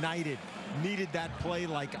and ignited. Needed that play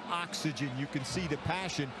like oxygen. You can see the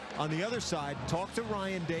passion. On the other side, talked to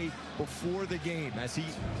Ryan Day before the game as he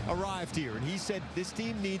arrived here, and he said this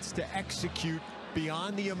team needs to execute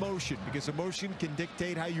beyond the emotion, because emotion can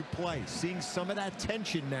dictate how you play. Seeing some of that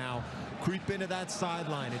tension now creep into that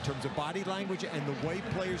sideline in terms of body language and the way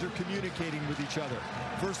players are communicating with each other.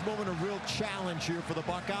 First moment, a real challenge here for the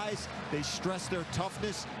Buckeyes. They stress their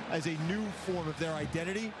toughness as a new form of their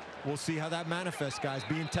identity. We'll see how that manifests, guys.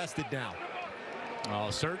 Being tested now.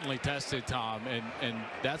 Oh, certainly tested, Tom, and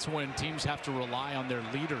that's when teams have to rely on their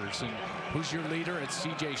leaders. And who's your leader? It's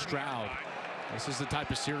C.J. Stroud. This is the type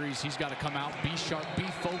of series he's got to come out, be sharp, be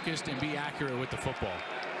focused, and be accurate with the football.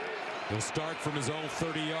 He'll start from his own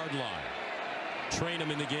 30-yard line. Train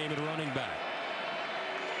him in the game at running back.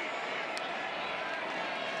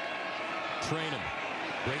 Train him.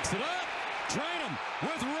 Breaks it up. Train him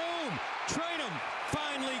with room. Train him.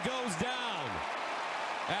 Finally goes down.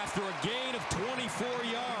 After a gain of 24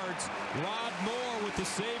 yards, Rod Moore with the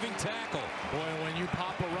saving tackle. Boy, when you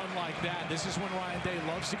pop a run like that, this is when Ryan Day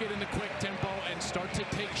loves to get in the quick tempo and start to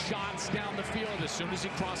take shots down the field as soon as he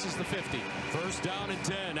crosses the 50. 1st down and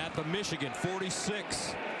 10 at the Michigan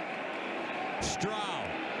 46. Stroud.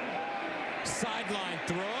 Sideline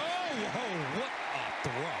throw. Whoa, what a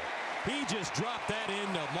throw. He just dropped that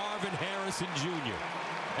into Marvin Harrison Jr.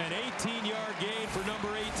 An 18-yard gain for number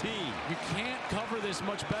 18. You can't cover this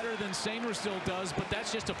much better than Sainristil does, but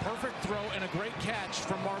that's just a perfect throw and a great catch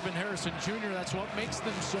from Marvin Harrison Jr. That's what makes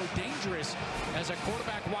them so dangerous as a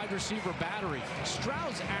quarterback wide receiver battery.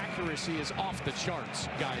 Stroud's accuracy is off the charts,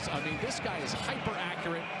 guys. I mean, this guy is hyper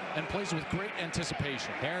accurate and plays with great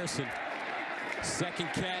anticipation. Harrison,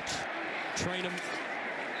 2nd catch. Train him.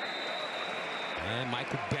 And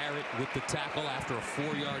Michael Barrett with the tackle after a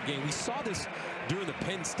 4-yard gain. We saw this during the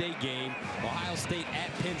Penn State game. Ohio State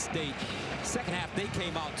at Penn State. 2nd half, they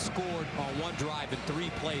came out and scored on 1 drive in 3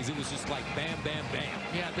 plays. It was just like bam, bam, bam.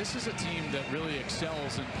 Yeah, this is a team that really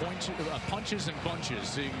excels in punches and bunches.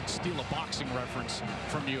 So you can steal a boxing reference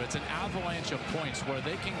from you. It's an avalanche of points where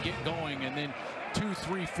they can get going and then 2,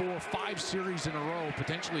 3, 4, 5 series in a row,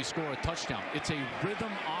 potentially score a touchdown. It's a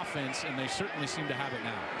rhythm offense, and they certainly seem to have it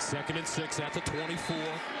now. 2nd and 6 at the 24.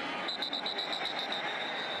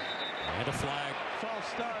 And a flag. False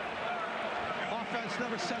start. Offense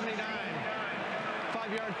number 79.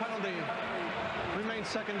 5-yard penalty. Remains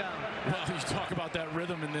 2nd down. Well, you talk about that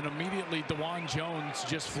rhythm, and then immediately DeJuan Jones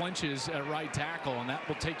just flinches at right tackle, and that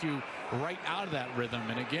will take you right out of that rhythm.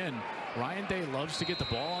 And again, Ryan Day loves to get the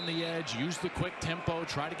ball on the edge, use the quick tempo,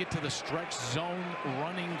 try to get to the stretch zone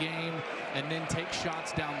running game, and then take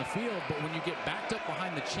shots down the field. But when you get backed up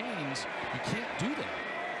behind the chains, you can't do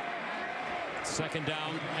that. 2nd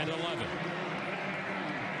down and 11.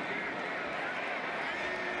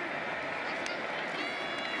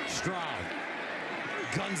 Stroud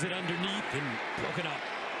guns it underneath and broken up.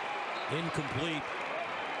 Incomplete.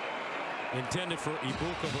 Intended for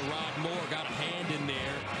Ibuka, but Rod Moore got a hand in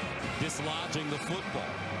there, dislodging the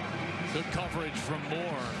football. Good coverage from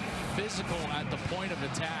Moore. Physical at the point of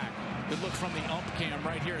attack. Good look from the ump cam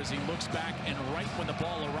right here as he looks back, and right when the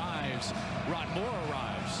ball arrives, Rod Moore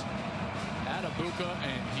arrives at Ibuka,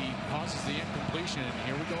 and he causes the incompletion. And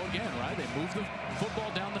here we go again, right? They move the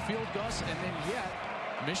football down the field, Gus, and then yet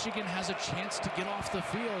Michigan has a chance to get off the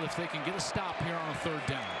field if they can get a stop here on a 3rd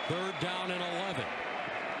down. 3rd down and 11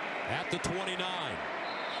 at the 29.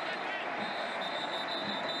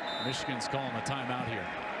 Michigan's calling a timeout here.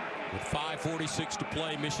 With 5:46 to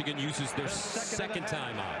play, Michigan uses their second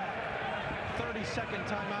timeout. 32nd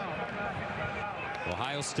timeout.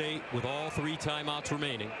 Ohio State with all 3 timeouts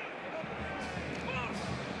remaining.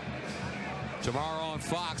 Tomorrow on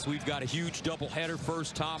Fox, we've got a huge doubleheader.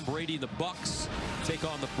 First, Tom Brady and the Bucks take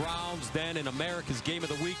on the Browns. Then in America's Game of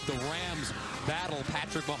the Week, the Rams battle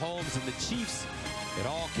Patrick Mahomes and the Chiefs. It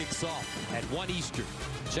all kicks off at 1 Eastern.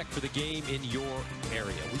 Check for the game in your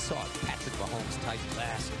area. We saw Patrick Mahomes type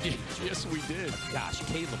last week. Yes, we did. Gosh,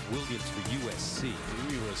 Caleb Williams for USC.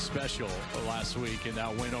 He was special last week in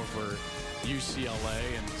that win over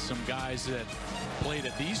UCLA, and some guys that played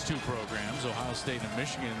at these 2 programs, Ohio State and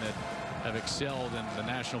Michigan, that have excelled in the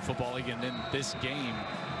National Football League, and in this game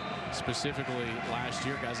specifically last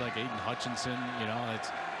year, guys like Aiden Hutchinson. You know,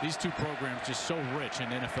 it's these 2 programs just so rich in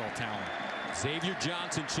NFL talent. Xavier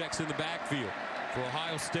Johnson checks in the backfield for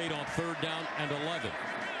Ohio State on 3rd down and 11.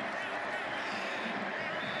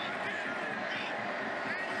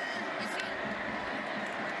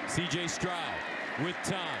 C.J. Stroud with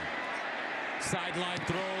time. Sideline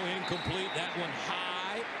throw incomplete. That one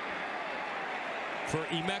high for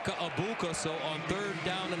Emeka Ibuka. So on 3rd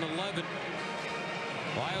down and 11,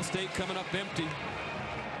 Ohio State coming up empty.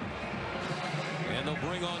 And they'll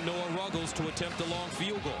bring on Noah Ruggles to attempt a long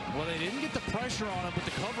field goal. Well, they didn't get the pressure on him, but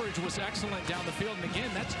the coverage was excellent down the field. And again,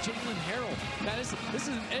 that's Jalen Harrell. This is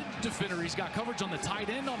an edge defender. He's got coverage on the tight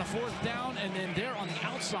end on a 4th down, and then there on the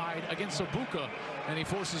outside against Ibuka, and he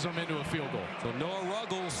forces him into a field goal. So Noah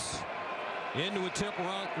Ruggles into attempt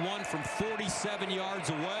one from 47 yards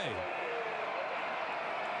away.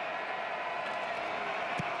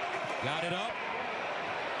 Got it up.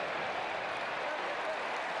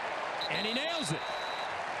 And he nails it.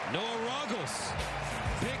 Noah Ruggles.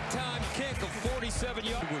 Big time kick of 47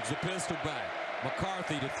 yards. The pistol back.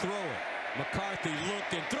 McCarthy to throw it. McCarthy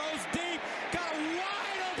looking, throws deep. Got a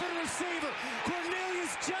wide open receiver.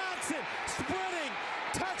 Cornelius Johnson sprinting.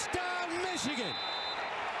 Touchdown Michigan.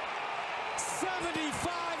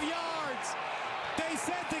 75 yards. They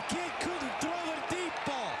said the kid couldn't throw a deep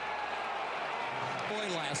ball.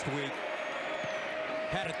 Boy, last week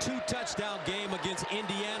had a 2-touchdown game against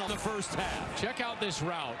Indiana in the first half. Check out this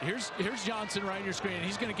route. Here's Johnson right on your screen.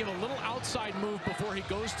 He's going to give a little outside move before he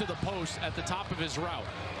goes to the post at the top of his route.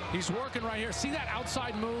 He's working right here. See that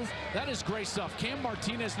outside move? That is great stuff. Cam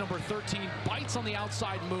Martinez, number 13, bites on the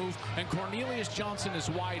outside move, and Cornelius Johnson is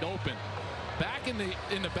wide open. Back in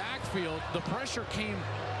the backfield, the pressure came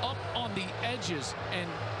up on the edges, and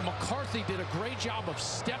McCarthy did a great job of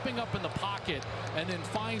stepping up in the pocket and then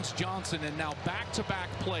finds Johnson. And now back-to-back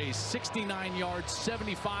plays, 69 yards,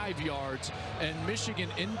 75 yards, and Michigan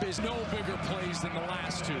in business. No bigger plays than the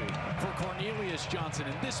last 2 for Cornelius Johnson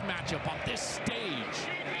in this matchup on this stage.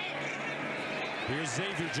 Here's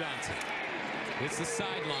Xavier Johnson. It's the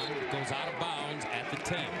sideline. Goes out of bounds at the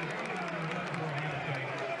 10.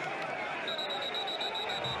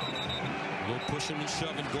 A little pushing and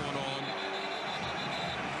shoving going on,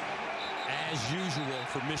 as usual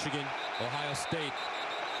for Michigan. Ohio State.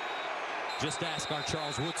 Just ask our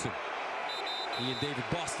Charles Woodson. He and David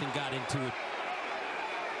Boston got into it.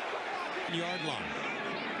 Yard line.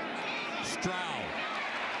 Stroud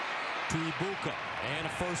to Ibuka, and a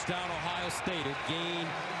first down. Ohio State. A gain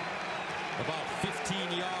About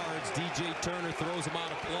 15 yards. DJ Turner throws him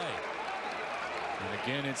out of play. And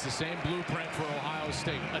again, it's the same blueprint for Ohio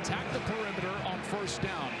State. Attack the perimeter on first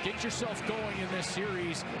down. Get yourself going in this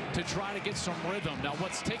series to try to get some rhythm. Now,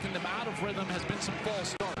 what's taken them out of rhythm has been some false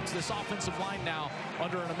starts. This offensive line now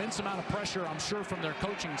under an immense amount of pressure, I'm sure, from their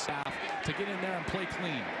coaching staff to get in there and play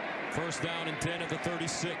clean. First down and 10 at the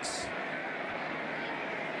 36.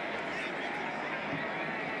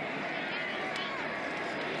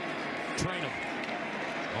 Train him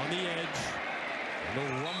on the edge. And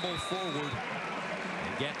they'll rumble forward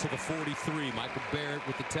and get to the 43. Michael Barrett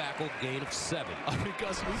with the tackle, gain of 7. I mean,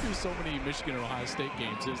 Gus, we do so many Michigan and Ohio State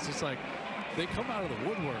games. It's just like they come out of the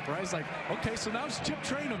woodwork, right? It's like, okay, so now it's Chip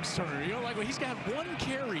Trainum's turn. You know, like, well, he's got 1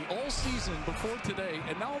 carry all season before today,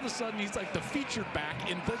 and now all of a sudden he's like the featured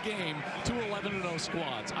back in the game to 11-0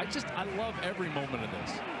 squads. I love every moment of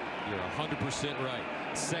this. You're 100% right.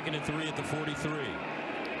 2nd and 3 at the 43.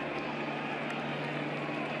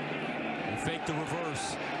 Fake the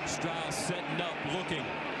reverse. Stroud setting up, looking,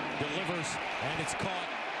 delivers, and it's caught.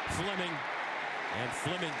 Fleming. And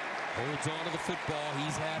Fleming holds on to the football.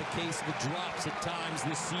 He's had a case of the drops at times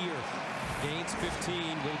this year. Gains 15.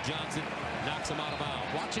 Will Johnson knocks him out of bounds.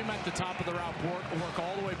 Watch him at the top of the route work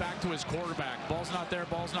all the way back to his quarterback. Ball's not there,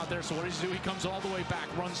 ball's not there. So what does he do? He comes all the way back,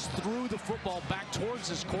 runs through the football back towards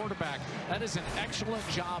his quarterback. That is an excellent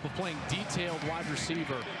job of playing detailed wide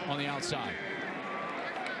receiver on the outside.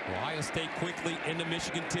 Ohio State quickly into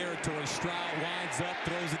Michigan territory. Stroud winds up,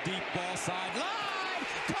 throws a deep ball sideline.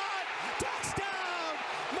 Caught! Touchdown!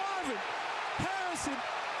 Marvin Harrison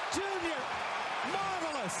Jr.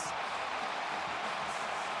 Marvelous!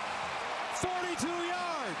 42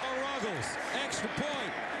 yards. Ruggles, extra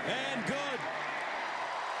point, and good.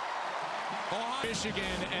 Ohio Michigan,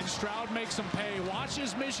 and Stroud makes them pay.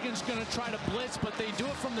 Watches Michigan's going to try to blitz, but they do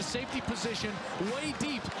it from the safety position way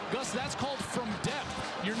deep. Gus, that's called from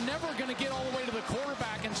depth. You're never going to get all the way to the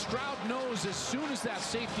quarterback, and Stroud knows as soon as that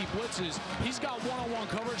safety blitzes, he's got one-on-one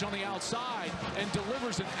coverage on the outside and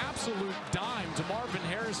delivers an absolute dime to Marvin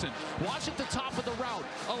Harrison. Watch at the top of the route.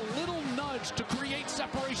 A little nudge to create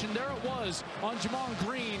separation. There it was on Jamon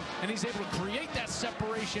Green, and he's able to create that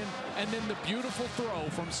separation, and then the beautiful throw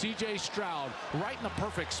from C.J. Stroud right in the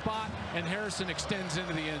perfect spot, and Harrison extends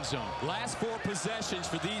into the end zone. Last 4 possessions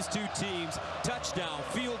for these two teams. Touchdown,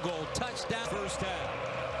 field goal, touchdown. First half.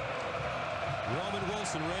 Roman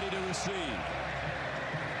Wilson ready to receive.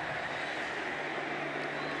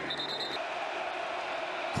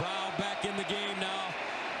 Crowd back in the game now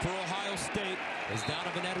for Ohio State as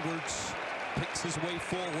Donovan Edwards picks his way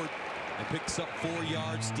forward and picks up 4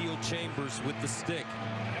 yards. Steel Chambers with the stick.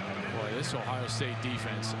 Boy, this Ohio State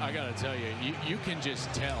defense, I got to tell you, you can just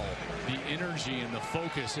tell the energy and the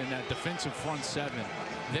focus in that defensive front 7.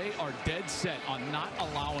 They are dead set on not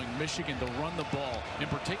allowing Michigan to run the ball, in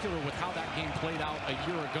particular with how that game played out a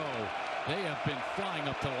year ago. They have been flying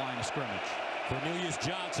up to the line of scrimmage. Cornelius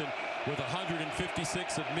Johnson with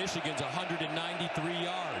 156 of Michigan's 193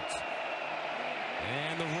 yards.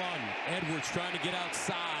 And the run. Edwards trying to get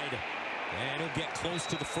outside, and he'll get close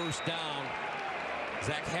to the first down.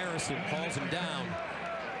 Zach Harrison calls him down.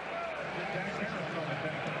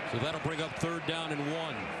 So that'll bring up 3rd down and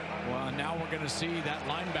 1. Well, now we're going to see that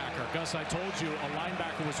linebacker. Gus, I told you a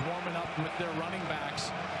linebacker was warming up with their running backs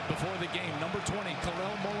before the game. Number 20,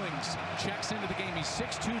 Khalil Mullings, checks into the game. He's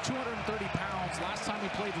 6'2", 230 pounds. Last time he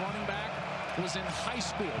played running back was in high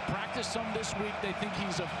school. Practiced some this week. They think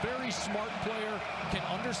he's a very smart player, can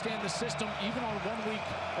understand the system even on 1 week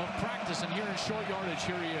of practice. And here in short yardage,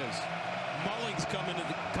 here he is. Mullings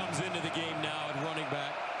comes into the game now at running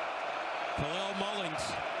back. Khalil Mullings.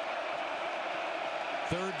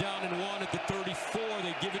 3rd down and 1 at the 34.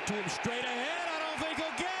 They give it to him straight ahead. I don't think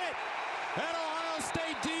he'll get it. That Ohio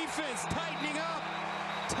State defense tightening up.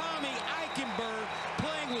 Tommy Eichenberg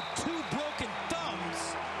playing with 2 broken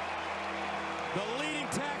thumbs. The leading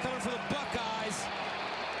tackler for the Buckeyes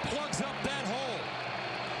plugs up that hole.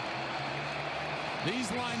 These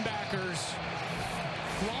linebackers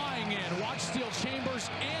flying in. Watch Steel Chambers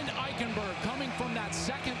and Eichenberg coming from that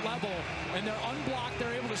 2nd level, and they're unblocked.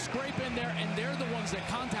 They're able to scrape in there, and they're the ones that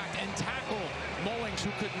contact and tackle Mullings,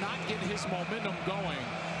 who could not get his momentum going.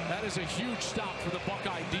 That is a huge stop for the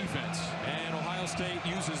Buckeye defense. And Ohio State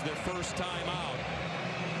uses their first timeout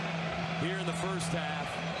here in the first half.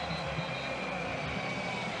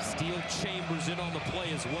 Steel Chambers in on the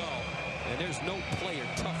play as well. And there's no player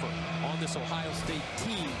tougher on this Ohio State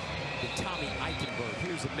team than Tommy Eichenberg.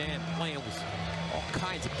 Here's a man playing with all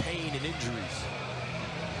kinds of pain and injuries.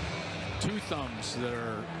 2 thumbs that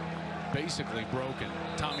are basically broken.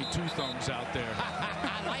 Tommy Two Thumbs out there.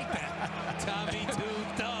 I like that. Tommy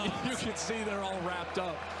Two Thumbs. You can see they're all wrapped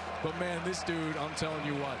up. But, man, this dude, I'm telling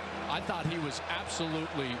you what, I thought he was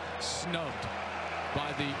absolutely snubbed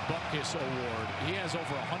by the Buckeyes Award. He has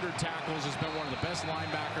over 100 tackles, has been one of the best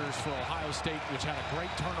linebackers for Ohio State, which had a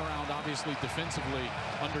great turnaround, obviously, defensively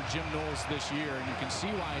under Jim Knowles this year. And you can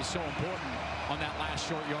see why he's so important on that last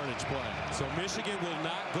short yardage play. So Michigan will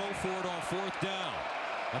not go for it on 4th down.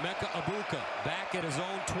 Emeka Egbuka back at his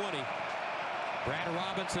own 20. Brad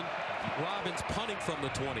Robbins punting from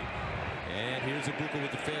the 20. And here's Egbuka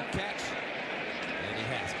with the fair catch. And he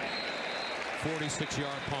has it.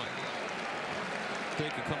 46-yard punt. They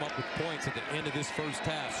can come up with points at the end of this first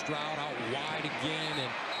half. Stroud out wide again, and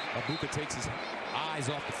Egbuka takes his eyes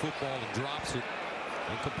off the football and drops it.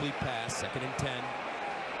 Incomplete pass, 2nd and 10.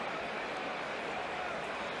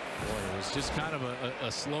 Boy, it was just kind of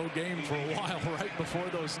a slow game for a while right before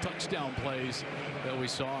those touchdown plays that we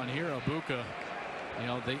saw. And here, Egbuka, you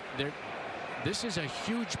know, this is a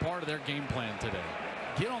huge part of their game plan today.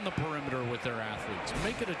 Get on the perimeter with their athletes.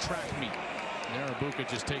 Make it a track meet. There, Egbuka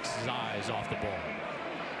just takes his eyes off the ball.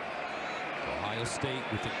 Ohio State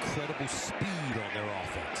with incredible speed on their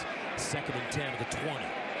offense. 2nd and 10 to the 20.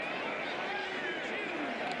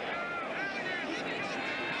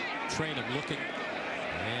 Trainum looking,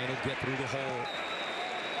 and he'll get through the hole.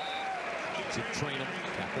 Chip Trainum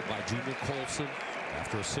tackled by Junior Colson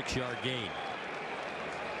after a 6-yard gain.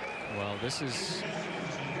 Well, this is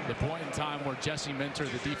the point in time where Jesse Minter,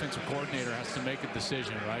 the defensive coordinator, has to make a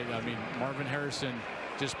decision, right? I mean, Marvin Harrison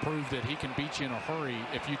just proved that he can beat you in a hurry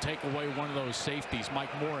if you take away one of those safeties.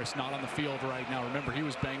 Mike Morris not on the field right now. Remember, he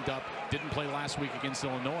was banged up, didn't play last week against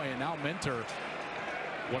Illinois, and now Minter.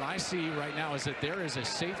 What I see right now is that there is a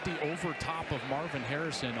safety over top of Marvin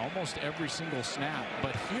Harrison almost every single snap.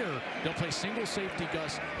 But here, they'll play single safety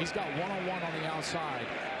Gus. He's got one-on-one on the outside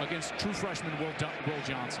against true freshman Will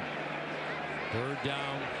Johnson. 3rd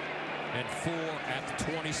down and 4 at the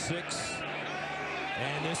 26.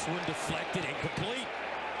 And this one deflected, incomplete.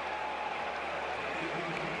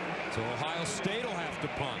 So Ohio State will have to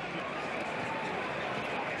punt.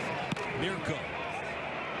 Mirko.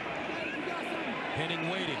 Henning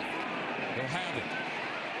waiting. He'll have it.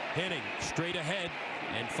 Henning straight ahead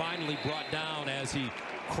and finally brought down as he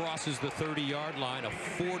crosses the 30-yard line. A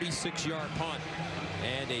 46-yard punt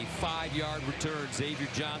and a 5-yard return. Xavier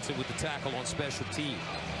Johnson with the tackle on special team.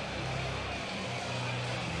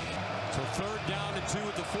 So 3rd down and 2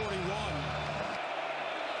 at the 41.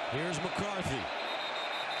 Here's McCarthy.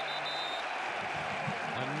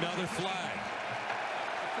 Another flag.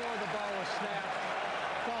 Before the ball was snapped.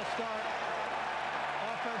 False start.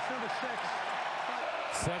 Offense number 6.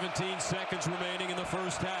 17 seconds remaining in the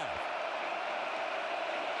first half.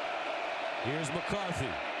 Here's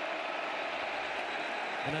McCarthy.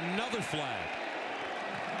 And another flag.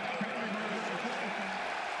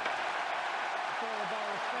 Before the ball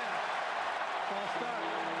was snapped. False start.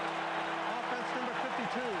 Offense number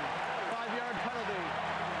 52. 5-yard penalty.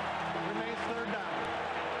 Remains 3rd down.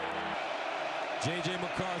 J.J.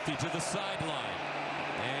 McCarthy to the sideline.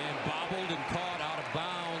 And bobbled and caught out of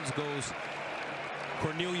bounds goes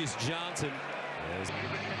Cornelius Johnson.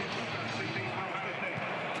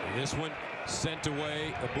 This one sent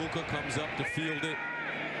away. Egbuka comes up to field it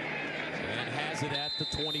and has it at the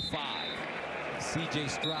 25. C.J.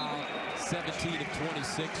 Stroud, 17 of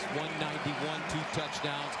 26, 191, 2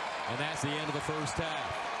 touchdowns, and that's the end of the first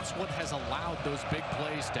half. That's what has allowed those big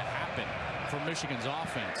plays to happen for Michigan's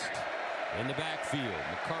offense. In the backfield,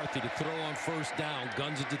 McCarthy to throw on 1st down,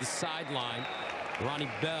 guns it to the sideline. Ronnie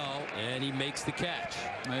Bell, and he makes the catch.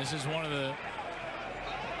 And this is one of the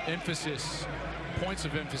points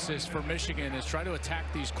of emphasis for Michigan is try to attack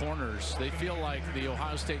these corners. They feel like the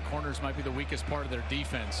Ohio State corners might be the weakest part of their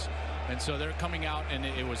defense. And so they're coming out, and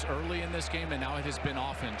it was early in this game, and now it has been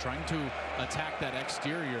often, trying to attack that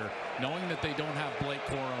exterior, knowing that they don't have Blake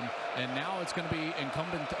Corum. And now it's going to be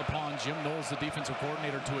incumbent upon Jim Knowles, the defensive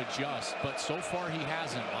coordinator, to adjust. But so far he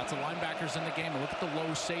hasn't. Lots of linebackers in the game. And look at the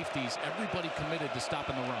low safeties. Everybody committed to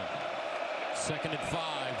stopping the run. 2nd and 5.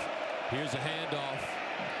 Here's a handoff.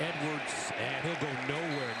 Edwards, and he'll go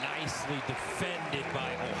nowhere. Nicely defended by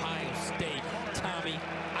Ohio State. Tommy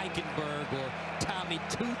Eichenberg, or Tommy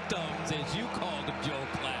Two Thumbs, as you called him, Joe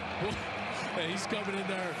Platt. He's coming in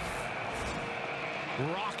there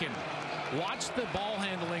rocking. Watch the ball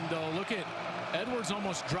handling, though. Look at Edwards,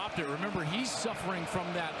 almost dropped it. Remember, he's suffering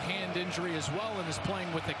from that hand injury as well and is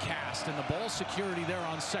playing with the cast. And the ball security there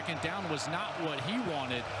on 2nd down was not what he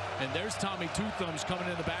wanted. And there's Tommy Two Thumbs coming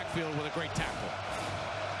in the backfield with a great tackle.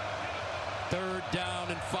 3rd down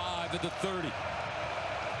and 5 at the 30.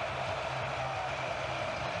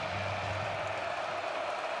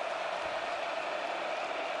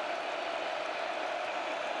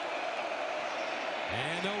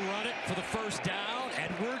 for the first down.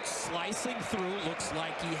 Edwards slicing through. Looks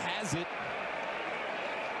like he has it.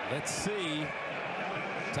 Let's see.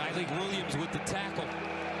 Tyleik Williams with the tackle.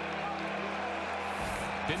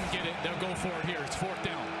 Didn't get it. They'll go for it here. It's 4th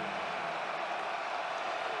down.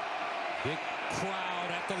 Big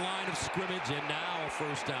crowd at the line of scrimmage, and now a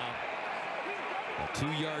first down. A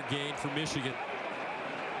 2-yard gain for Michigan.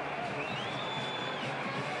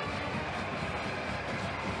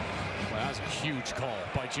 Well, that was a huge call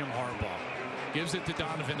by Jim Harbaugh. Gives it to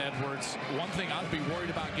Donovan Edwards. One thing I'd be worried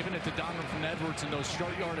about giving it to Donovan Edwards in those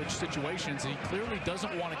short yardage situations, he clearly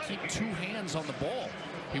doesn't want to keep 2 hands on the ball.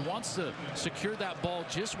 He wants to secure that ball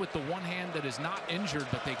just with the one hand that is not injured,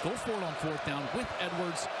 but they go for it on 4th down with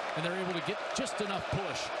Edwards, and they're able to get just enough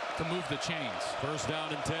push to move the chains. First down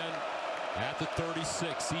and 10 at the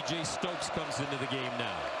 36. C.J. Stokes comes into the game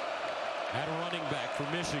now. At running back for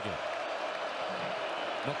Michigan.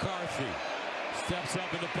 McCarthy steps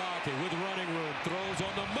up in the pocket with running room. Throws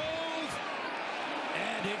on the move.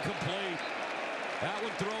 And incomplete. That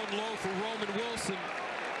one thrown low for Roman Wilson.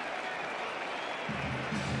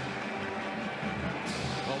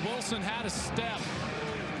 Well, Wilson had a step.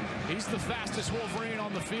 He's the fastest Wolverine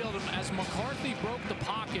on the field. And as McCarthy broke the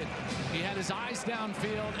pocket, he had his eyes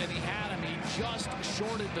downfield, and he had him. He just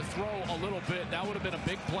shorted the throw a little bit. That would have been a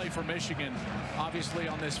big play for Michigan, obviously,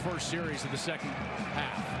 on this first series of the second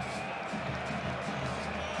half.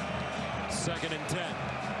 2nd and 10.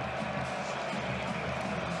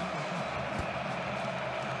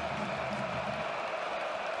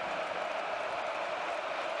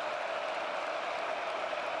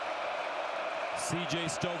 C.J.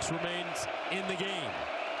 Stokes remains in the game.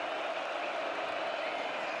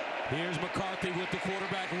 Here's McCarthy with the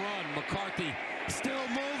quarterback run. McCarthy still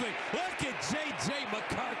moving. Look at J.J.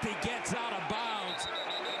 McCarthy gets out of bounds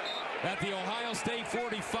at the Ohio State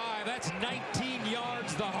 45. That's 19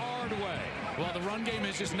 yards the hard way. Well, the run game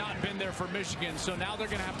has just not been there for Michigan, so now they're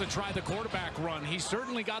going to have to try the quarterback run. He's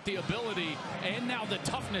certainly got the ability and now the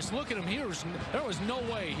toughness. Look at him here. There was no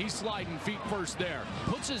way he's sliding feet first there.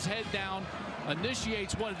 Puts his head down,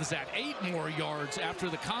 initiates, what is that, 8 more yards after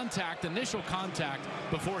the contact, initial contact,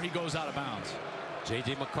 before he goes out of bounds.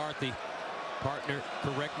 J.J. McCarthy, partner,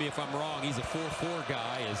 correct me if I'm wrong, he's a 4-4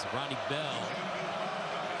 guy, as Ronnie Bell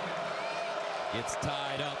gets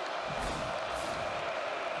tied up.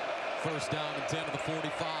 First down and 10 to the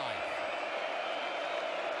 45.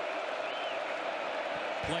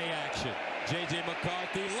 Play action. J.J.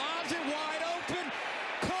 McCarthy lobs it wide open.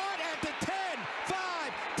 Caught at the 10, 5,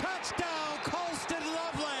 touchdown, Colston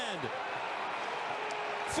Loveland.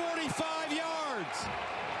 45 yards.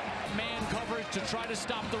 Man coverage to try to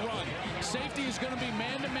stop the run. Safety is going to be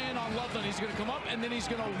man-to-man on Loveland. He's going to come up, and then he's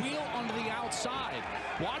going to wheel onto the outside.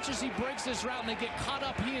 Watch as he breaks this route, and they get caught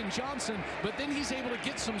up, he and Johnson, but then he's able to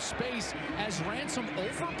get some space as Ransom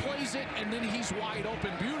overplays it, and then he's wide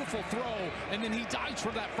open. Beautiful throw, and then he dives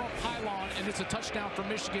for that front pylon, and it's a touchdown for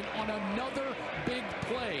Michigan on another big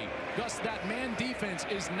play. Gus, that man defense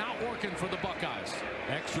is not working for the Buckeyes.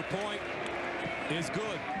 Extra point is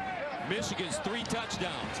good. Michigan's 3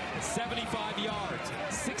 touchdowns, 75 yards,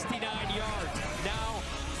 69 yards, now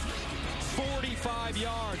 45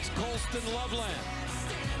 yards. Colston Loveland.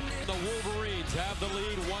 The Wolverines have the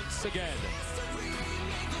lead once again.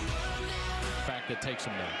 Fact that takes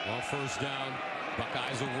them there. Well, first down,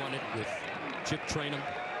 Buckeyes will run it with Chip Trainum.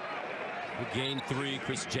 Who gained 3.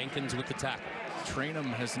 Chris Jenkins with the tackle. Trainum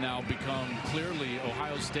has now become clearly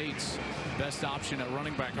Ohio State's best option at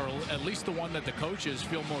running back, or at least the one that the coaches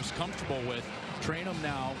feel most comfortable with. Trainum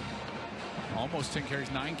now almost 10 carries,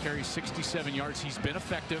 9 carries, 67 yards. He's been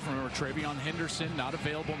effective. Remember, Travion Henderson not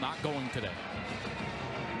available, not going today.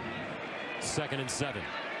 2nd and 7.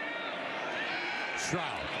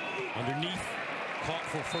 Stroud underneath, caught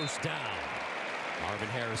for first down. Marvin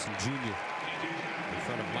Harrison Jr. in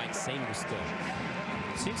front of Mike Sainriston.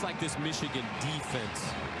 Seems like this Michigan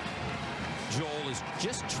defense, Joel, is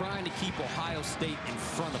just trying to keep Ohio State in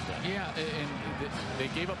front of them. Yeah, and they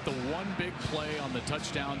gave up the one big play on the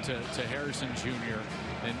touchdown to Harrison Jr.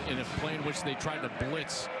 in a play in which they tried to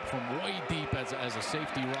blitz from way deep as a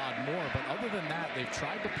safety rod more. But other than that, they've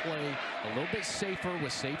tried to play a little bit safer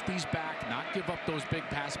with safeties back, not give up those big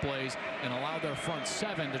pass plays, and allow their front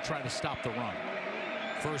 7 to try to stop the run.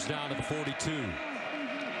 First down to the 42.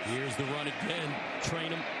 Here's the run again.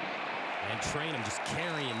 Trainum. And Trainum just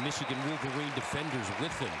carrying Michigan Wolverine defenders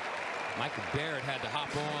with him. Michael Barrett had to hop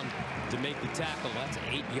on to make the tackle. That's an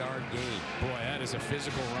 8-yard gain. Boy, that is a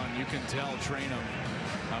physical run. You can tell Trainum.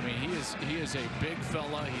 I mean, he is a big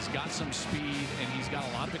fella. He's got some speed, and he's got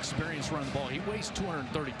a lot of experience running the ball. He weighs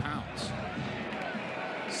 230 pounds.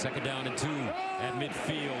 Second down and 2 at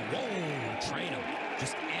midfield. Whoa, Traynham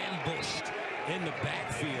just ambushed in the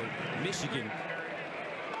backfield. Michigan.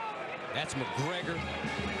 That's McGregor.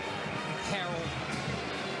 Harrell.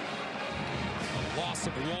 A loss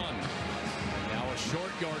of 1. Now a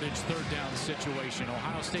short yardage third down situation.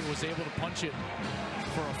 Ohio State was able to punch it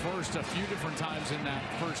for a first a few different times in that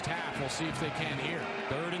first half. We'll see if they can here.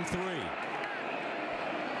 3rd and 3.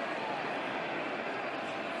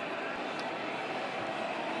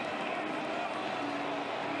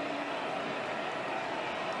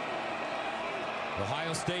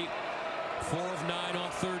 Ohio State 4 of 9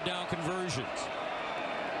 on 3rd down conversions.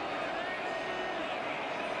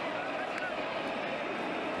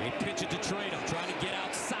 They pitch it to Traynham, trying to get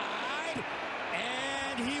outside,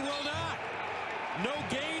 and he will not. No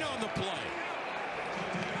gain on the play.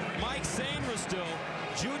 Mike Sainristil,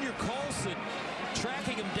 Junior Colson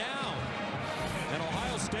tracking him down, and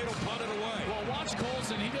Ohio State will punt it away. Well, watch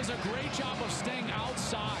Colson. He does a great job of staying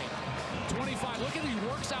outside. 25. Look at he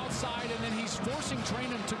works outside, and then he's forcing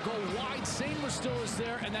Traynham to go wide. Sainristil is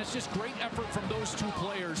there, and that's just great effort from those two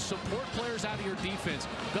players. Support players out of your defense.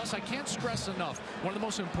 Gus, I can't stress enough, one of the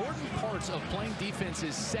most important parts of playing defense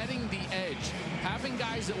is setting the edge. Having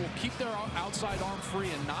guys that will keep their outside arm free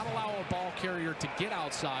and not allow a ball carrier to get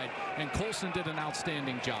outside, and Colson did an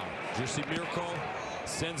outstanding job. Jersey Mirko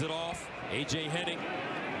sends it off. A.J. Henning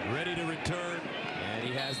ready to return. And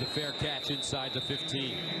he has the fair catch inside the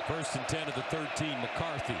 15. 1st and 10 of the 13.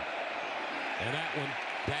 McCarthy. And that one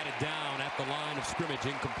batted down at the line of scrimmage,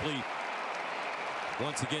 incomplete.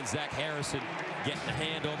 Once again, Zach Harrison getting a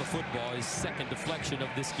hand on the football. His 2nd deflection of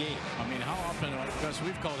this game. I mean, how often, Gus,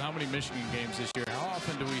 we've called how many Michigan games this year? How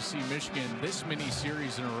often do we see Michigan this many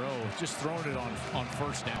series in a row just throwing it on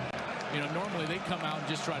first down? You know, normally they come out and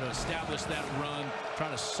just try to establish that run, try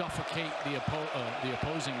to suffocate the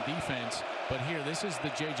opposing defense. But here, this is the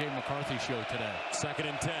J.J. McCarthy show today. 2nd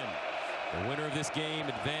and 10. The winner of this game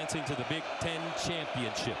advancing to the Big Ten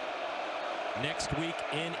championship next week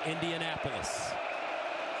in Indianapolis.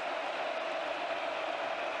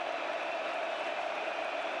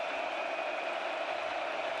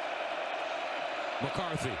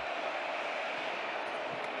 McCarthy.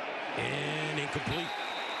 And incomplete.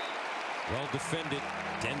 Well defended.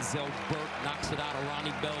 Denzel Burke knocks it out of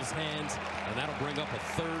Ronnie Bell's hands, and that'll bring up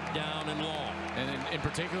a 3rd down and long. And in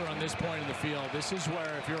particular on this point in the field, this is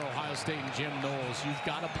where if you're Ohio State and Jim Knowles, you've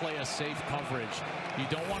got to play a safe coverage. You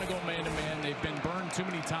don't want to go man-to-man. They've been burned too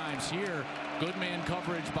many times here. Good man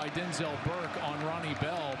coverage by Denzel Burke on Ronnie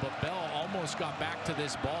Bell, but Bell almost got back to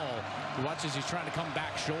this ball. Watch as he's trying to come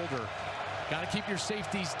back shoulder. Got to keep your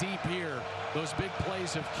safeties deep here. Those big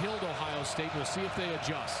plays have killed Ohio State. We'll see if they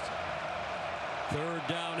adjust. 3rd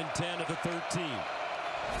down and 10 of the 13.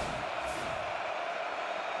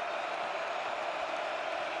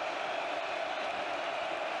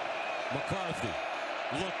 McCarthy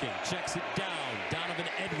looking, checks it down. Donovan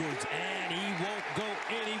Edwards, and he won't go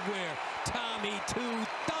anywhere. Tommy 2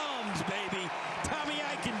 thumbs, baby. Tommy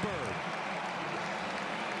Eichenberg.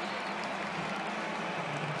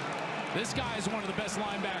 This guy is one of the best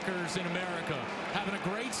linebackers in America. Having a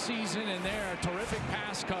great season, and there, terrific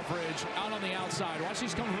pass coverage out on the outside. Watch,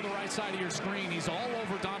 he's coming from the right side of your screen. He's all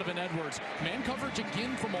over Donovan Edwards. Man coverage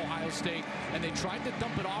again from Ohio State, and they tried to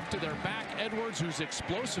dump it off to their back. Edwards, who's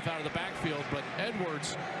explosive out of the backfield, but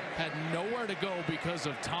Edwards had nowhere to go because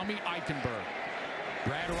of Tommy Eichenberg.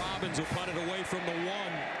 Brad Robbins will punt it away from the 1.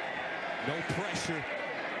 No pressure.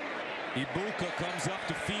 Ibuka comes up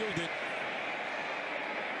to field it.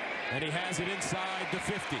 And he has it inside the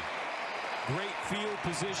 50. Great field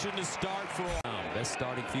position to start for Ohio. Best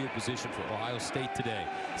starting field position for Ohio State today.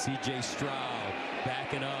 C.J. Stroud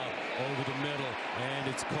backing up over the middle, and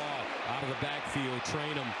it's caught out of the backfield.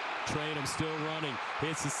 Traynham still running.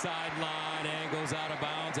 Hits the sideline and goes out of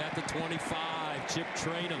bounds at the 25. Chip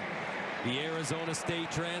Traynham, the Arizona State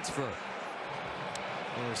transfer.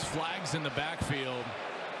 There's flags in the backfield.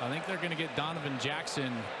 I think they're going to get Donovan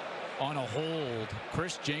Jackson on a hold.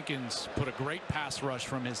 Chris Jenkins put a great pass rush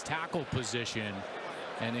from his tackle position,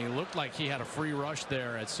 and he looked like he had a free rush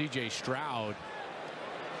there at C.J. Stroud.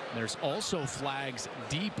 There's also flags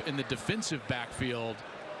deep in the defensive backfield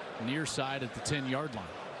near side at the 10-yard line.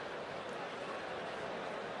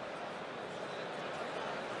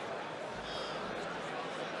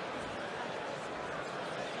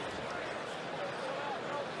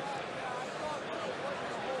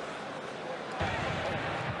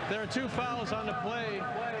 There are 2 fouls on the play.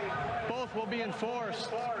 Both will be enforced.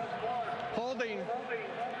 Holding,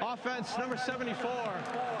 offense number 74,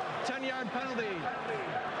 10-yard penalty.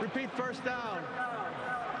 Repeat, first down.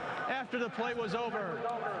 After the play was over,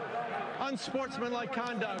 unsportsmanlike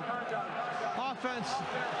conduct. Offense,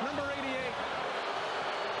 number 88.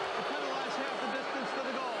 They penalized half the distance to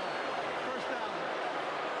the goal. First down.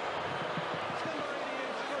 It's number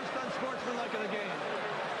 88's first unsportsmanlike of the game.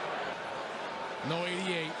 No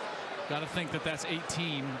 88. Got to think that that's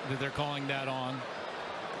 18 that they're calling that on.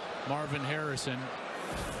 Marvin Harrison.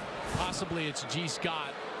 Possibly it's G.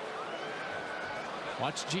 Scott.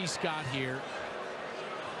 Watch G. Scott here.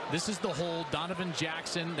 This is the hold. Donovan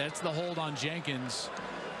Jackson. That's the hold on Jenkins.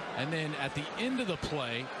 And then at the end of the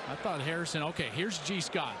play, I thought Harrison, okay, here's G.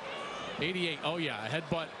 Scott. 88. Oh, yeah, a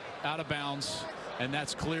headbutt out of bounds. And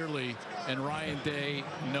that's clearly, and Ryan Day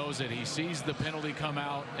knows it. He sees the penalty come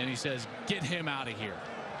out, and he says, get him out of here.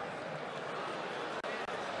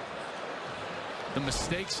 The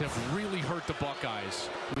mistakes have really hurt the Buckeyes.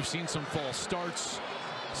 We've seen some false starts,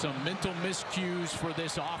 some mental miscues for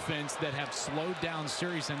this offense that have slowed down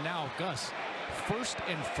series. And now, Gus, first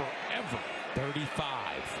and forever. 35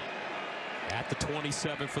 at the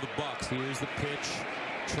 27 for the Bucks. Here's the pitch.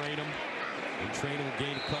 Trainum. And Trainum will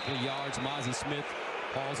gain a couple of yards. Mozzie Smith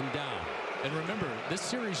hauls him down. And remember, this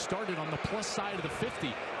series started on the plus side of the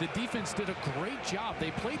 50. The defense did a great job.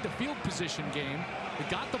 They played the field position game. They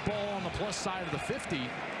got the ball on the plus side of the 50,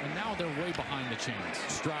 and now they're way behind the chains.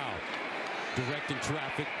 Stroud directing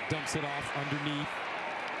traffic, dumps it off underneath.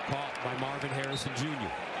 Caught by Marvin Harrison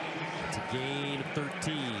Jr. It's a gain of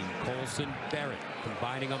 13. Colson Barrett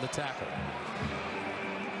combining on the tackle.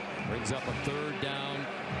 Brings up a third down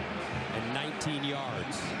and 19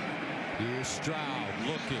 yards. Here's Stroud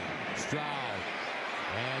looking. Stroud.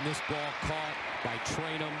 And this ball caught by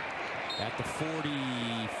Trainum at the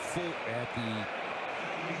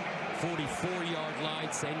 44-yard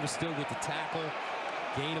line. Same was still with the tackle.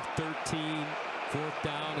 Gain of 13. Fourth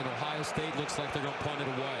down, and Ohio State looks like they're going to punt it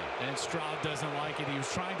away. And Stroud doesn't like it. He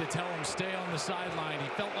was trying to tell him stay on the sideline. He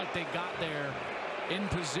felt like they got there in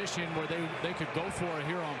position where they could go for it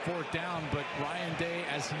here on fourth down, but Ryan Day,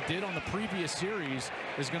 as he did on the previous series,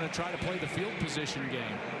 is going to try to play the field position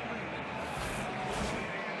game.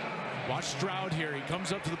 Watch Stroud here. He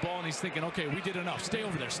comes up to the ball and he's thinking, okay, we did enough. Stay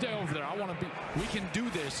over there. Stay over there. We can do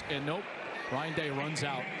this. And nope. Ryan Day runs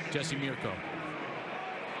out. Jesse Mirko.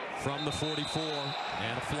 From the 44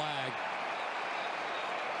 and a flag.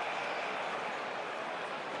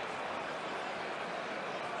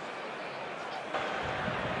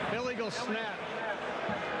 Illegal snap.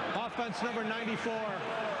 Offense number 94.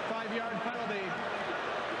 5-yard penalty.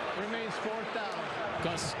 Remains fourth down.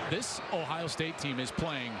 Gus, this Ohio State team is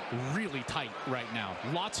playing really tight right now.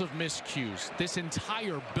 Lots of miscues. This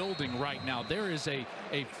entire building right now, there is a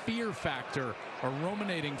fear factor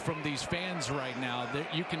emanating from these fans right now.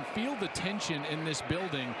 That you can feel the tension in this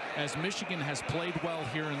building as Michigan has played well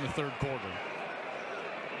here in the third quarter.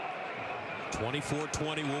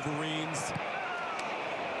 24-20 Wolverines.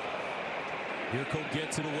 Mirko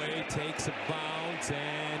gets it away, takes a bounce,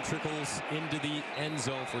 and trickles into the end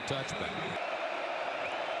zone for a touchback.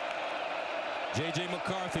 J.J.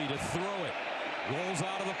 McCarthy to throw it. Rolls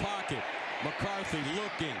out of the pocket. McCarthy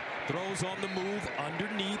looking. Throws on the move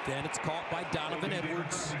underneath, and it's caught by Donovan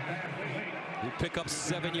Edwards. He'll pick up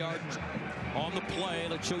 7 yards on the play.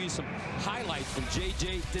 Let's show you some highlights from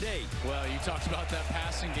J.J. today. Well, you talked about that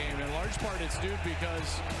passing game. In large part, it's due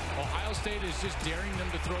because Ohio State is just daring them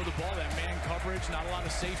to throw the ball. That man coverage, not a lot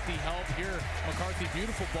of safety help. Here, McCarthy,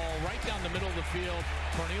 beautiful ball right down the middle of the field.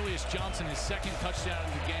 Cornelius Johnson, his second touchdown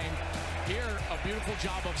of the game. Here, a beautiful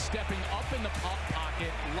job of stepping up in the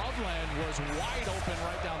pocket. Loveland was wide open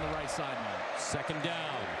right down the right sideline. Second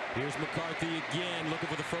down. Here's McCarthy again, looking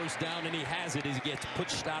for the first down, and he has it as he gets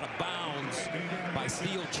pushed out of bounds by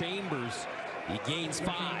Steele Chambers. He gains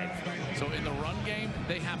 5. So in the run game,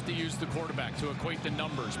 they have to use the quarterback to equate the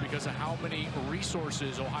numbers because of how many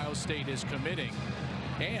resources Ohio State is committing.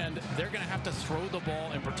 And they're going to have to throw the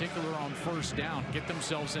ball, in particular on first down, get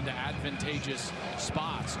themselves into advantageous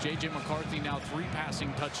spots. J.J. McCarthy now 3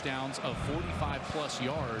 passing touchdowns of 45-plus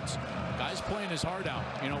yards. Guy's playing his heart out.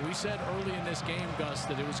 You know, we said early in this game, Gus,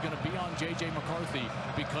 that it was going to be on J.J. McCarthy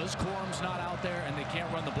because Corum's not out there and they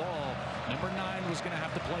can't run the ball. Number 9 was going to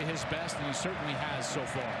have to play his best, and he certainly has so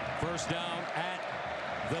far. First down at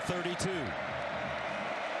the 32.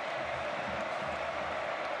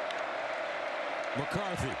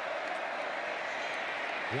 McCarthy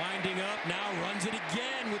winding up, now runs it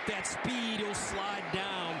again with that speed. He'll slide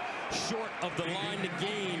down short of the line to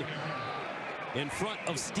gain in front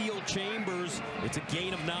of Steele Chambers. It's a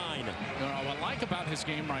gain of 9. What I like about his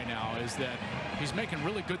game right now is that he's making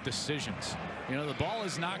really good decisions. You know, the ball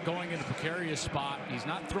is not going in a precarious spot. He's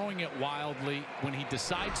not throwing it wildly. When he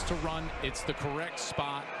decides to run, it's the correct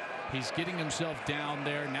spot. He's getting himself down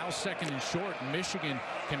there. Now 2nd and short. Michigan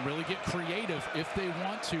can really get creative if they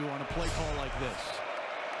want to on a play call like this.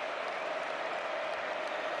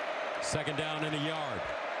 2nd down and a yard.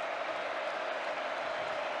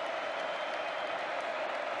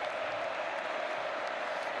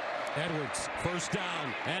 Edwards, 1st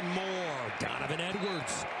down and more. Donovan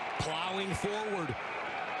Edwards plowing forward.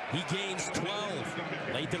 He gains 12.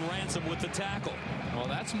 Lathan Ransom with the tackle. Well,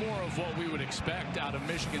 that's more of what we would expect out of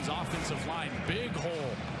Michigan's offensive line. Big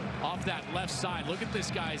hole off that left side. Look at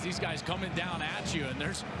this, guys. These guys coming down at you, and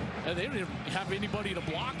they don't even have anybody to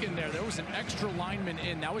block in there. There was an extra lineman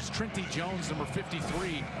in. That was Trinity Jones, number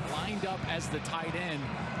 53, lined up as the tight end.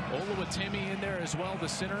 Oluwatimi in there as well, the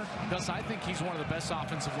center. Gus, I think he's one of the best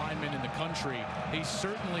offensive linemen in the country. He's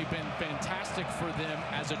certainly been fantastic for them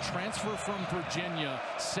as a transfer from Virginia,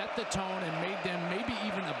 set the tone and made them maybe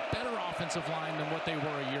even a better offensive line than what they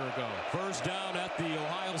were a year ago. 1st down at the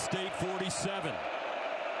Ohio State 47.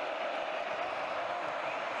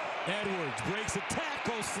 Edwards breaks a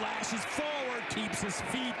tackle, slashes forward, keeps his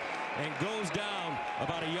feet, and goes down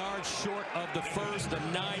about a yard short of the first. A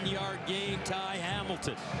 9-yard gain. Ty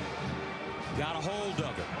Hamilton got a hold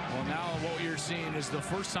of it. Well, now what you're seeing is the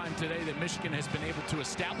first time today that Michigan has been able to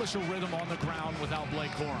establish a rhythm on the ground without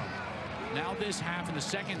Blake Corum. Now this half, in the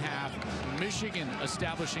 2nd half, Michigan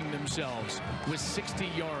establishing themselves with 60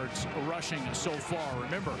 yards rushing so far.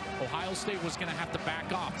 Remember, Ohio State was going to have to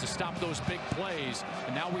back off to stop those big plays.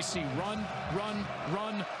 And now we see run, run,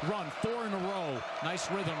 run, run. 4 in a row. Nice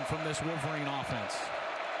rhythm from this Wolverine offense.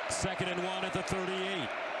 2nd and 1 at the 38.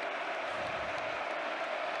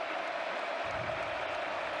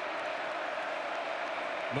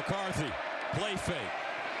 McCarthy, play fake.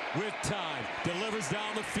 With time, delivers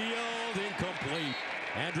down the field, incomplete.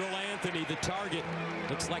 Andrel Anthony, the target.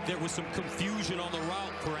 Looks like there was some confusion on the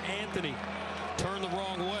route for Anthony. Turned the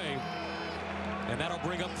wrong way. And that'll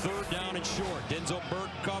bring up 3rd down and short. Denzel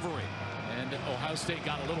Burke covering. And Ohio State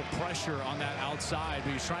got a little pressure on that outside.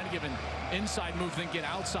 He was trying to give an inside move, then get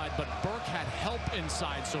outside. But Burke had help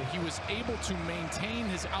inside, so he was able to maintain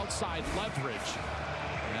his outside leverage.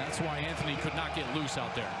 And that's why Anthony could not get loose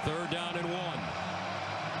out there. 3rd down and 1.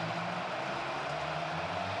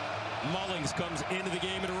 Mullings comes into the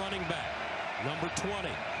game at a running back. Number 20,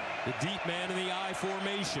 the deep man in the I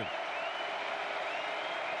formation.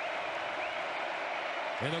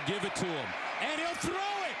 And they'll give it to him. And he'll throw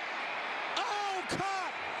it. Oh,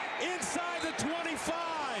 caught inside the 25.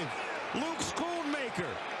 Luke Schoonmaker.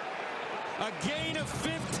 A gain of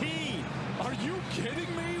 15. Are you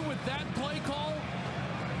kidding me with that play call?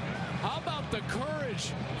 How about the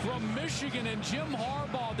courage from Michigan and Jim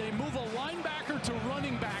Harbaugh? They move a linebacker to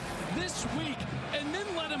running back this week and then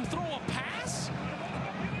let him throw a pass?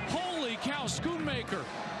 Holy cow, Schoonmaker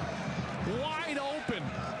wide open.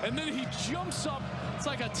 And then he jumps up. It's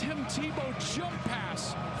like a Tim Tebow jump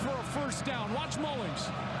pass for a 1st down. Watch Mullings.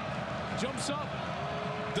 Jumps up,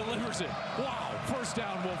 delivers it. Wow, 1st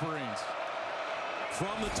down Wolverines.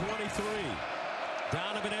 From the 23,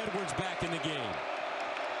 Donovan Edwards back in the game.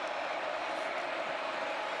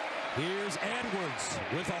 Here's Edwards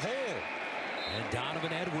with a hole. And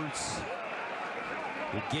Donovan Edwards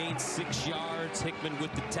will gain 6 yards. Hickman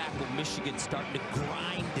with the tackle. Michigan starting to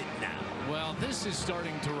grind it now. Well, this is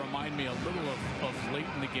starting to remind me a little of late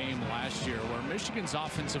in the game last year, where Michigan's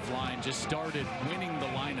offensive line just started winning the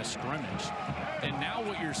line of scrimmage. And now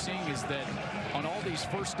what you're seeing is that on all these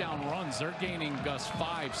 1st down runs, they're gaining, Gus,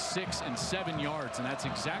 5, 6, and 7 yards. And that's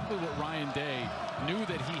exactly what Ryan Day knew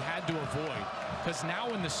that he had to avoid. Because now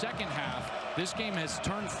in the 2nd half, this game has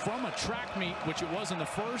turned from a track meet, which it was in the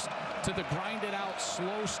first, to the grinded out,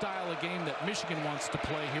 slow style of game that Michigan wants to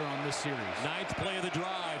play here on this series. 9th play of the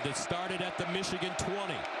drive that started at the Michigan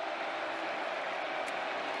 20.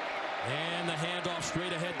 And the handoff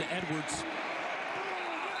straight ahead to Edwards.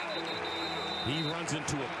 He runs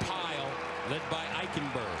into a pile led by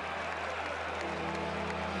Eichenberg.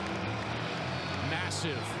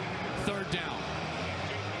 Massive 3rd down.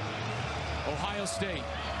 Ohio State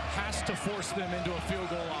has to force them into a field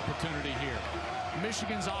goal opportunity here.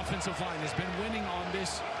 Michigan's offensive line has been winning on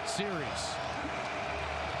this series.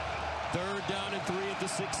 3rd down and 3 at the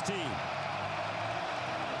 16.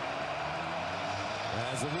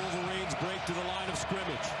 As the Wolverines break to the line of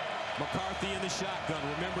scrimmage. McCarthy in the shotgun.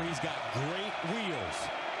 Remember, he's got great wheels.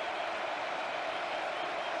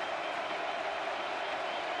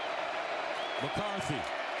 McCarthy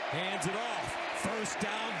hands it off. 1st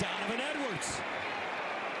down, Donovan Edwards.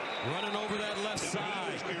 Running over that left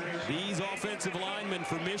side. These offensive linemen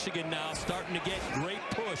for Michigan now starting to get great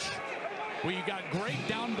push. Well, you got great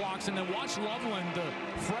down blocks, and then watch Loveland, the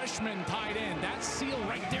freshman tight end. That seal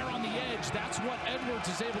right there on the edge, that's what Edwards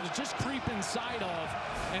is able to just creep inside of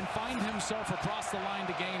and find himself across the line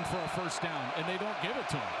to gain for a first down, and they don't give it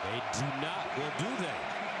to him. They do not. Will do that.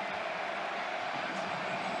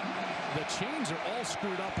 The chains are all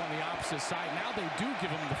screwed up on the opposite side. Now they do give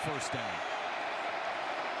him the first down.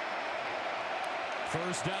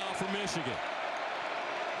 First down for Michigan.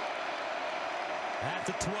 At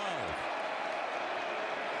the 12.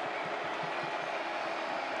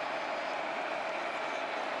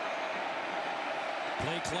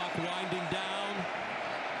 Play clock winding down.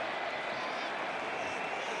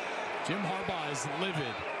 Jim Harbaugh is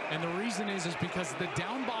livid, and the reason is because the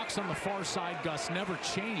down box on the far side, Gus, never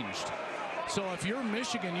changed. So if you're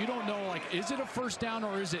Michigan, you don't know, like, is it a first down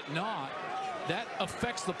or is it not? That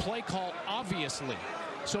affects the play call, obviously.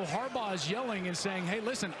 So Harbaugh is yelling and saying, hey,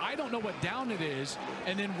 listen, I don't know what down it is.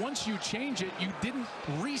 And then once you change it, you didn't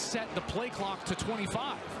reset the play clock to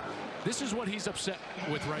 25. This is what he's upset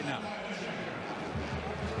with right now.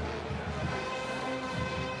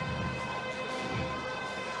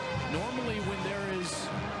 Normally when there is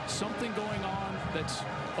something going on that's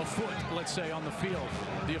afoot, let's say, on the field,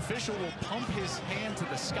 the official will pump his hand to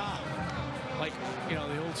the sky. Like, you know,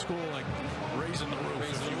 the old school, like, raising the roof.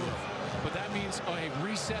 Raising the roof. But that means, oh, hey,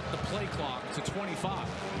 reset the play clock to 25.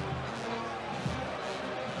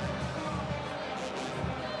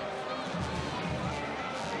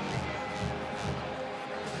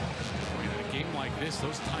 In a game like this,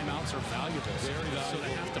 those timeouts are valuable. Very valuable. So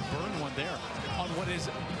they have to burn one there on what is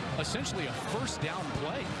essentially a first down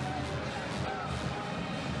play.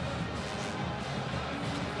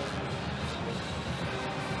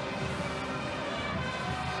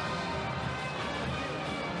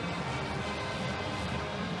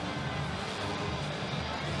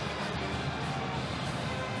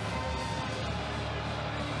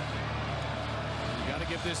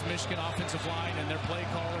 Give this Michigan offensive line and their play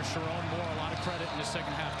caller, Sharon Moore, a lot of credit in the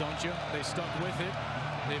second half, don't you? They stuck with it.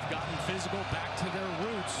 They've gotten physical, back to their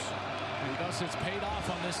roots. And Gus, it's paid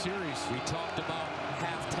off on this series. We talked about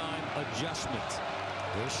halftime adjustments.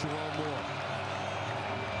 There's Sharon Moore,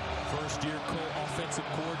 first-year co-offensive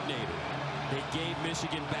coordinator. They gave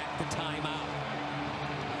Michigan back the timeout.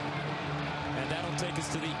 And that'll take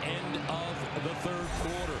us to the end of the third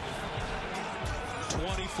quarter.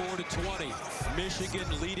 24-20. Michigan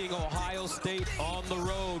leading Ohio State on the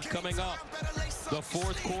road coming up. The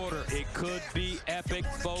fourth quarter. It could be epic,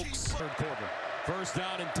 folks. Third quarter. First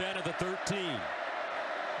down and 10 at the 13.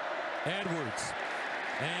 Edwards.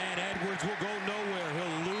 And Edwards will go nowhere.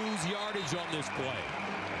 He'll lose yardage on this play.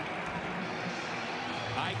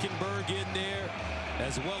 Eichenberg in there,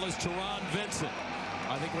 as well as Teron Vincent.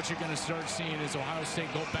 I think what you're going to start seeing is Ohio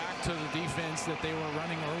State go back to the defense that they were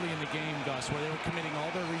running early in the game, Gus, where they were committing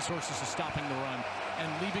all their resources to stopping the run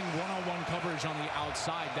and leaving one-on-one coverage on the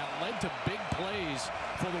outside. That led to big plays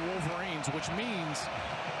for the Wolverines, which means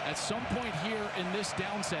at some point here in this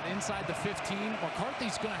downset inside the 15,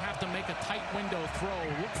 McCarthy's going to have to make a tight window throw.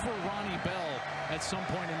 Look for Ronnie Bell at some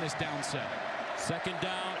point in this downset. Second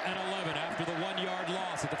down and 11 after the 1-yard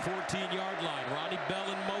loss at the 14-yard line. Ronnie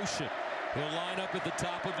Bell in motion. He'll line up at the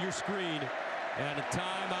top of your screen, and a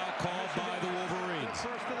timeout called by the Wolverines.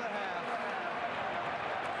 First of the half.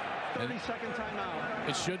 30-second timeout.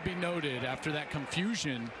 It should be noted, after that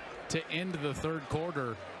confusion to end the third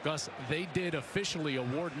quarter, Gus, they did officially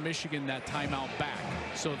award Michigan that timeout back.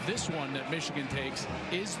 So this one that Michigan takes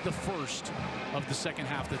is the first of the second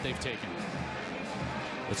half that they've taken.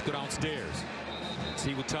 Let's go downstairs.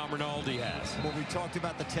 See what Tom Rinaldi has. Well, we talked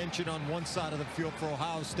about the tension on one side of the field for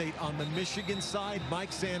Ohio State. On the Michigan side,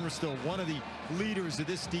 Mike Sanders, one of the leaders of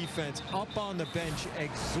this defense, up on the bench,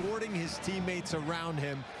 exhorting his teammates around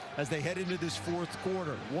him as they head into this fourth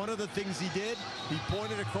quarter. One of the things he did, he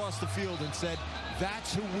pointed across the field and said,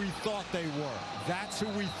 that's who we thought they were. That's who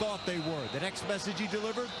we thought they were. The next message he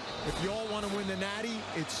delivered, if you all want to win the Natty,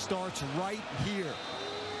 it starts right here.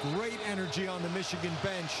 Great energy on the Michigan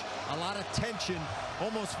bench. A lot of tension.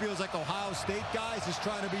 Almost feels like Ohio State, guys, is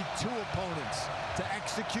trying to be two opponents to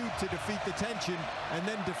execute, to defeat the tension, and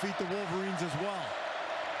then defeat the Wolverines as well.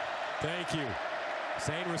 Thank you.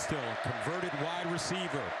 Sanders still a converted wide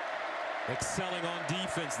receiver. Excelling on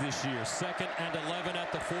defense this year. Second and 11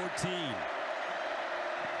 at the 14.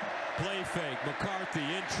 Play fake. McCarthy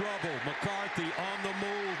in trouble. McCarthy on the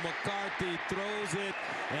move. McCarthy throws it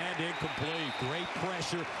and incomplete. Great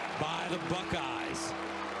pressure by the Buckeyes.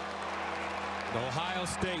 Ohio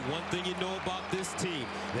State, one thing you know about this team,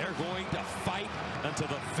 they're going to fight until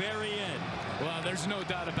the very end. Well, there's no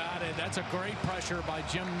doubt about it. That's a great pressure by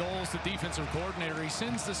Jim Knowles, the defensive coordinator. He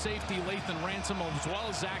sends the safety Lathan Ransom as well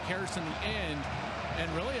as Zach Harris in the end. And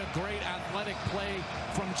really a great athletic play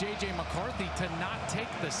from J.J. McCarthy to not take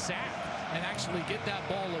the sack and actually get that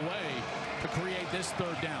ball away to create this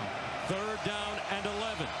third down. Third down and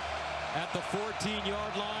 11 at the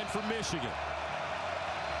 14-yard line for Michigan.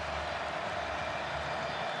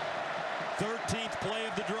 13th play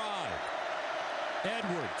of the drive.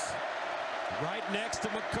 Edwards right next to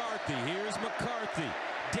McCarthy. Here's McCarthy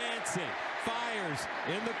dancing, fires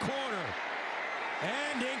in the corner,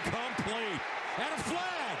 and incomplete. And a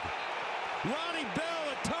flag. Ronnie Bell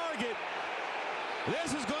at target.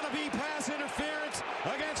 This is going to be pass interference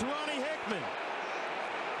against Ronnie Hickman.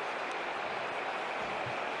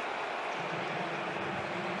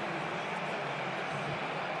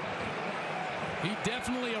 He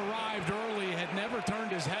definitely arrived early, had never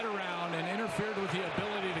turned his head around, and interfered with the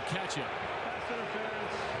ability to catch it. Pass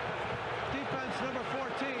interference. Defense number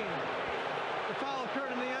 14. The foul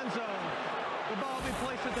occurred in the end zone. The ball will be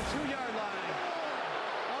placed at the 2-yard line.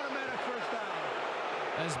 Automatic first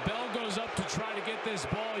down. As Bell goes up to try to get this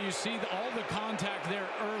ball, you see all the contact there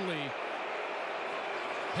early.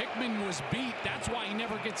 Hickman was beat. That's why he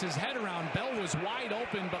never gets his head around. Bell was wide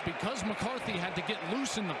open, but because McCarthy had to get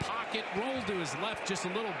loose in the pocket, rolled to his left just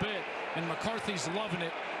a little bit, and McCarthy's loving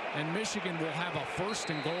it, and Michigan will have a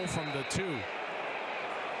 1st and goal from the 2.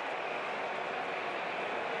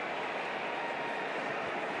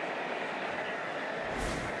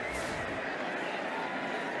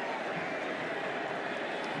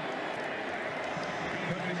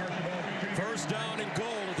 First down and goal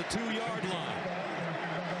at the 2-yard line.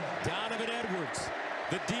 Donovan Edwards,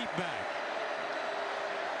 the deep back.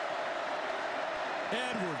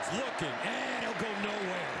 Edwards looking, and he'll go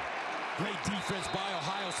nowhere. Great defense by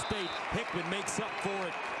Ohio State. Hickman makes up for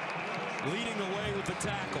it, leading the way with the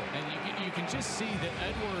tackle. And you can just see that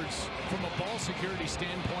Edwards, from a ball security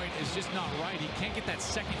standpoint, is just not right. He can't get that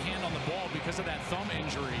second hand on the ball because of that thumb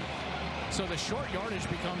injury. So the short yardage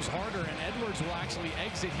becomes harder, and Edwards will actually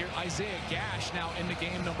exit here. Isaiah Gash now in the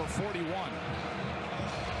game, number 41.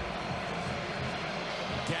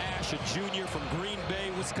 Gash, a junior from Green Bay,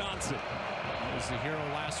 Wisconsin. He was the hero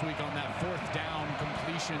last week on that 4th down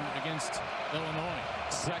completion against Illinois.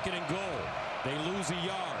 2nd and goal. They lose a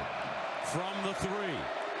yard from the 3.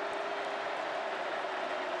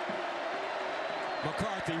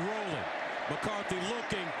 McCarthy rolling. McCarthy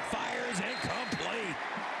looking, fires, incomplete.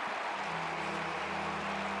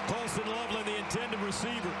 Colson Loveland, the intended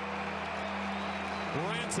receiver.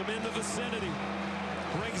 Ransom in the vicinity.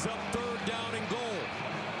 Brings up 3rd down and goal.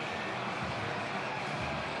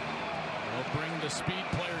 They'll bring the speed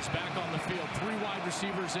players back on the field. 3 wide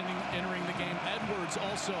receivers entering the game. Edwards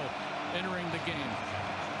also entering the game.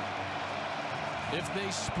 If they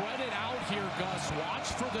spread it out here, Gus,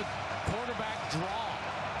 watch for the quarterback draw.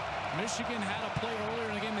 Michigan had a play earlier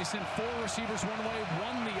in the game. They sent 4 receivers one way,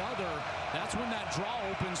 1 the other. That's when that draw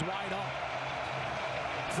opens wide up.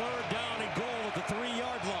 3rd down and goal at the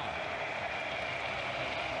 3-yard line.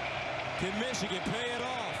 Can Michigan pay it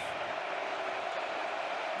off?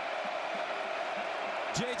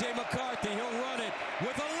 J.J. McCarthy, he'll run it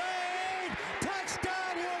with a lane.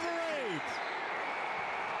 Touchdown, Wolverines!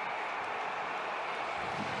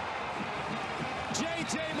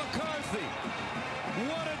 J.J. McCarthy,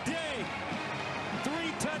 what a day.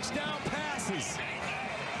 3 touchdown passes.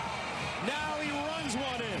 Now he runs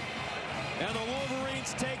one in. And the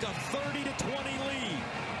Wolverines take a 30-20 lead.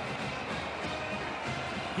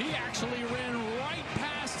 He actually ran right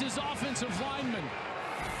past his offensive lineman.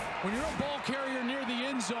 When you're a ball carrier near the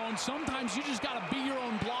end zone, sometimes you just got to be your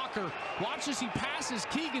own blocker. Watch as he passes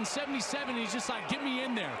Keegan, 77. He's just like, get me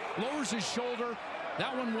in there. Lowers his shoulder.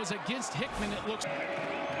 That one was against Hickman, it looks.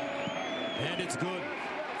 And it's good.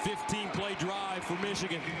 15-play drive for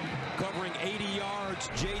Michigan. Covering 80 yards.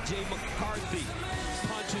 J.J. McCarthy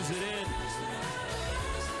punches it in.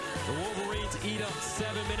 The Wolverines eat up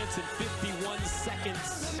 7 minutes and 51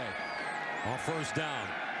 seconds. On 1st down,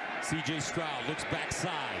 C.J. Stroud looks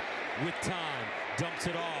backside with time, dumps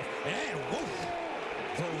it off, and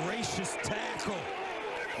whoa, voracious tackle.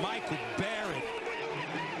 Michael Barrett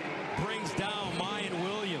brings down Mayan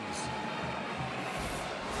Williams.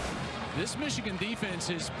 This Michigan defense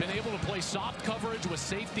has been able to play soft coverage with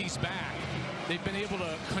safeties back. They've been able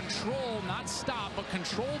to control, not stop, but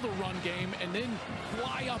control the run game and then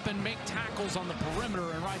fly up and make tackles on the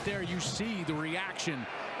perimeter. And right there you see the reaction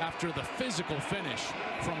after the physical finish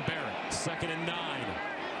from Barrett. 2nd and 9.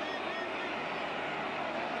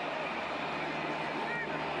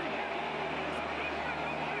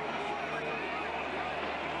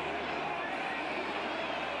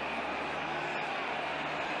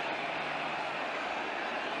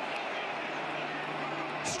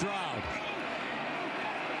 Stroud.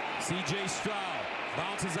 C.J. Stroud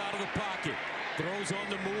bounces out of the pocket. Throws on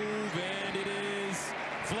the move, and it is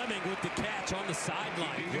Fleming with the catch on the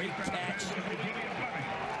sideline. Great catch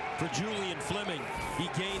for Julian Fleming. He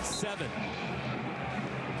gains 7.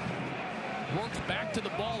 Worked back to the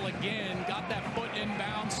ball again. Got that foot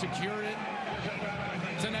inbound, secured it.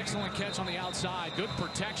 It's an excellent catch on the outside. Good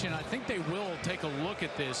protection. I think they will take a look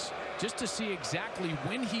at this just to see exactly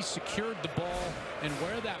when he secured the ball and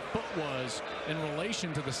where that foot was in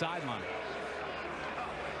relation to the sideline.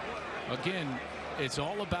 Again, it's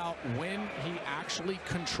all about when he actually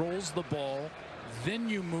controls the ball. Then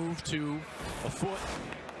you move to a foot.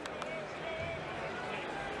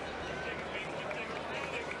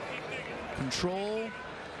 Control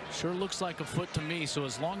sure looks like a foot to me. So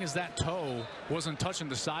as long as that toe wasn't touching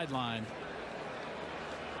the sideline,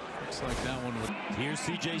 looks like that one would. Here's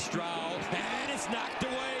C.J. Stroud, and it's knocked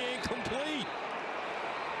away, incomplete.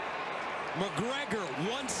 McGregor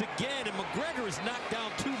once again, and McGregor has knocked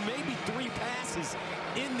down 2, maybe 3 passes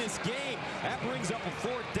in this game. That brings up a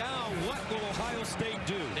 4th down. What will Ohio State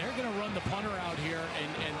do? They're going to run the punter out here,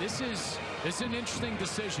 and this is an interesting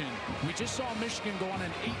decision. We just saw Michigan go on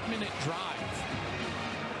an 8-minute drive.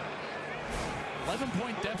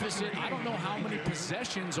 11-point deficit. I don't know how many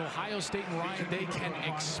possessions Ohio State and Ryan Day can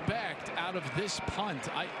expect out of this punt.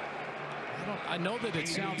 I know that it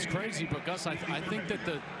sounds crazy, but Gus, I think that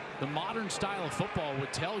the modern style of football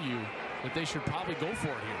would tell you that they should probably go for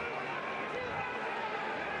it here.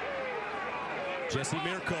 Jesse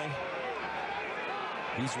Mirko.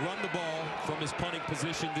 He's run the ball from his punting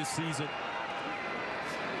position this season.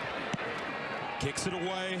 Kicks it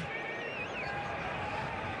away.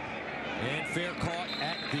 And fair caught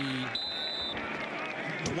at the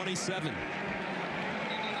 27.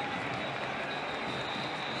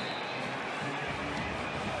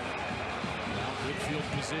 Good field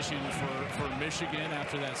position for Michigan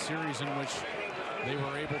after that series in which they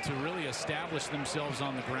were able to really establish themselves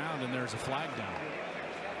on the ground, and there's a flag down.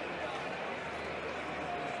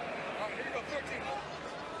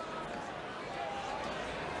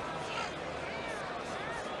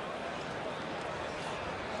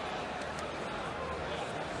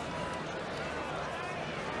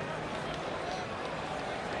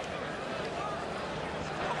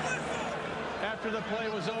 After the play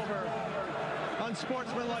was over,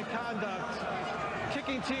 unsportsmanlike conduct,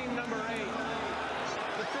 kicking team number 8.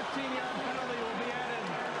 The 15-yard penalty will be added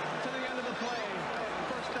to the end of the play.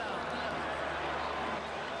 1st down.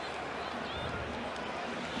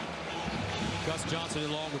 Gus Johnson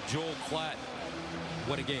along with Joel Klatt.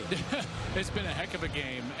 What a game. It's been a heck of a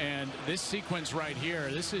game, and this sequence right here,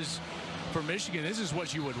 this is for Michigan, this is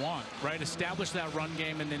what you would want, right? Establish that run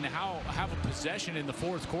game, and then have a possession in the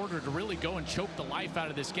 4th quarter to really go and choke the life out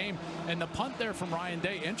of this game. And the punt there from Ryan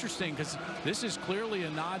Day, interesting, because this is clearly a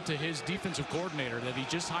nod to his defensive coordinator that he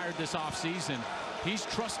just hired this offseason. He's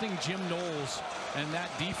trusting Jim Knowles and that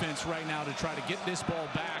defense right now to try to get this ball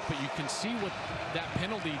back, but you can see what that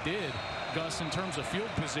penalty did, Gus, in terms of field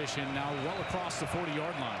position now well across the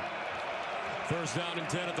 40-yard line. 1st down and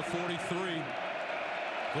 10 at the 43.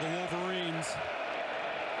 For the Wolverines,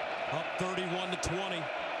 up 31-20.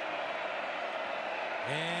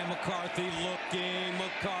 And McCarthy looking.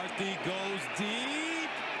 McCarthy goes deep.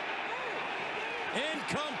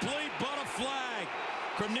 Incomplete, but a flag.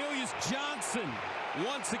 Cornelius Johnson,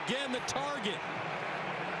 once again the target.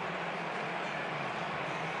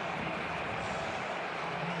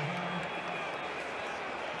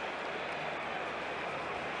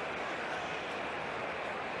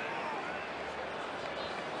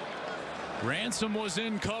 Ransom was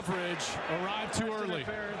in coverage, arrived too early.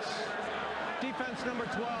 Defense number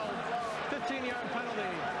 12, 15-yard penalty,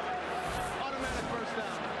 automatic 1st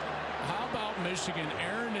down. How about Michigan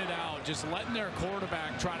airing it out, just letting their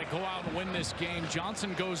quarterback try to go out and win this game?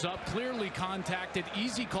 Johnson goes up, clearly contacted,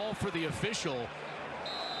 easy call for the official,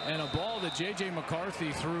 and a ball that J.J.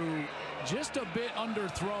 McCarthy threw just a bit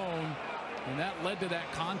underthrown, and that led to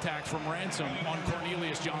that contact from Ransom on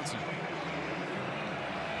Cornelius Johnson.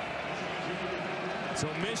 So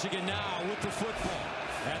Michigan now with the football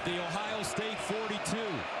at the Ohio State 42.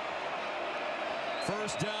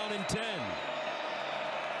 1st down and 10.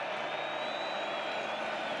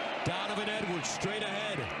 Donovan Edwards straight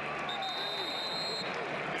ahead.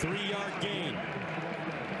 3-yard gain.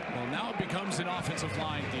 Well, now it becomes an offensive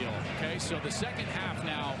line deal. Okay, so the second half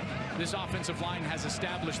now, this offensive line has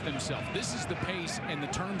established themselves. This is the pace and the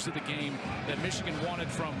terms of the game that Michigan wanted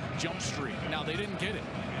from Jump Street. Now, they didn't get it,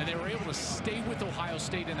 and they were able to stay with Ohio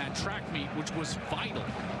State in that track meet, which was vital,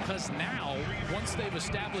 because now, once they've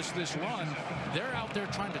established this run, they're out there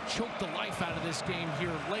trying to choke the life out of this game here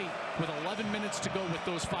late with 11 minutes to go with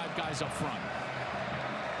those 5 guys up front.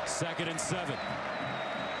 2nd and 7.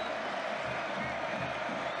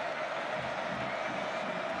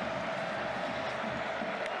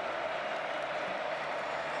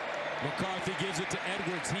 McCarthy gives it to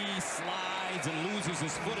Edwards. He slides and loses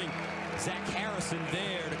his footing. Zach Harrison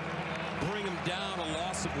there to bring him down, a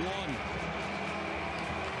loss of 1.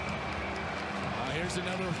 Here's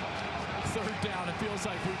another 3rd down. It feels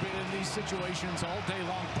like we've been in these situations all day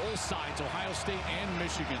long, both sides, Ohio State and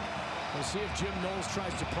Michigan. We'll see if Jim Knowles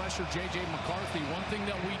tries to pressure J.J. McCarthy. One thing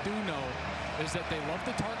that we do know is that they love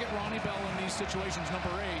to target Ronnie Bell in these situations, number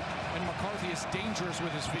 8, and McCarthy is dangerous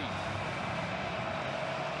with his feet.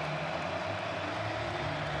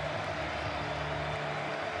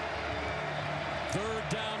 Third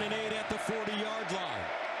down and 8 at the 40-yard line.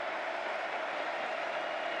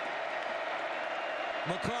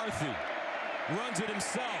 McCarthy runs it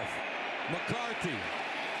himself. McCarthy.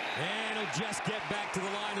 And he'll just get back to the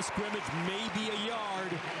line of scrimmage, maybe a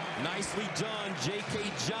yard. Nicely done.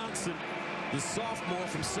 J.K. Johnson, the sophomore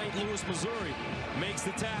from St. Louis, Missouri, makes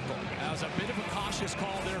the tackle. That was a bit of a cautious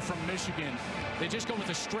call there from Michigan. They just go with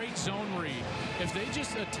a straight zone read. If they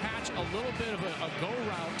just attach a little bit of a go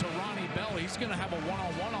route to Ronnie Bell, he's going to have a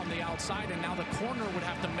one-on-one on the outside, and now the corner would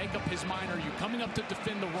have to make up his mind. Are you coming up to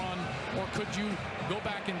defend the run, or could you go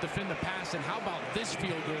back and defend the pass? And how about this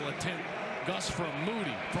field goal attempt, Gus, from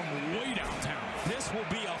Moody from way downtown? This will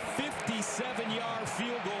be a 57-yard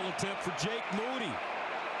field goal attempt for Jake Moody.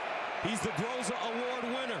 He's the Groza Award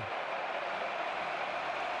winner.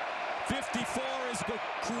 54 is the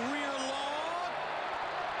career long.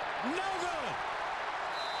 No good.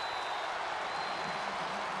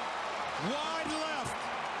 Wide left.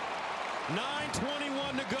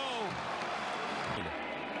 9:21 to go.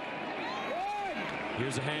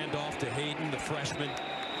 Here's a handoff to Hayden, the freshman.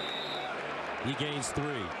 He gains 3.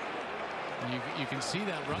 You can see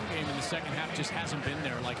that run game in the second half just hasn't been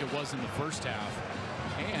there like it was in the first half.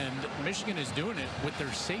 And Michigan is doing it with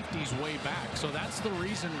their safeties way back. So that's the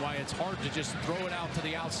reason why it's hard to just throw it out to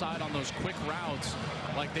the outside on those quick routes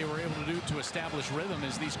like they were able to do to establish rhythm,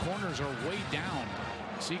 is these corners are way down.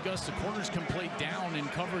 See, Gus, the corners can play down in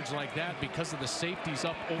coverage like that because of the safeties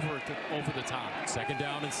up over the top. 2nd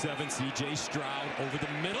down and 7. C.J. Stroud over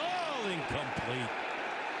the middle. Incomplete.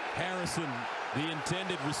 Harrison, the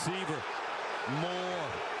intended receiver. Moore.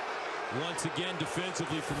 Once again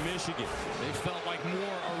defensively for Michigan. They felt like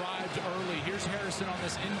Moore arrived early. Here's Harrison on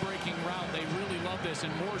this in-breaking route. They really love this,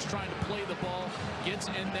 and Moore's trying to play the ball, gets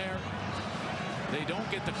in there. They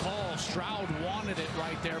don't get the call. Stroud wanted it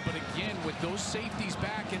right there, but again, with those safeties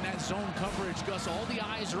back in that zone coverage, Gus, all the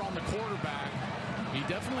eyes are on the quarterback. He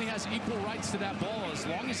definitely has equal rights to that ball. As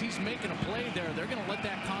long as he's making a play there, they're going to let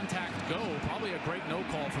that contact go. Probably a great no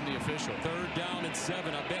call from the official. 3rd down and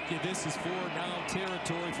 7. I bet you this is 4-down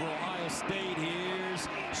territory for Ohio State. Here's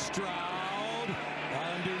Stroud.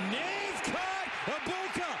 Underneath, cut,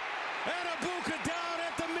 Abuka. And Abuka down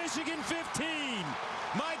at the Michigan 15.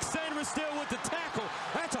 Mike Senra still with the tackle.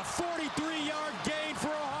 That's a 43-yard gain for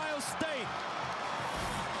Ohio State.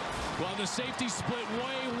 Well, the safety split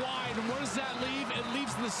way wide, and where does that leave? It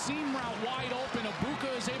leaves the seam route wide open.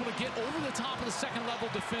 Abuka is able to get over the top of the second-level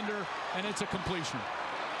defender, and it's a completion.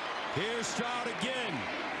 Here's Stroud again,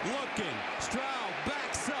 looking. Stroud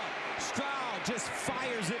backs up. Stroud just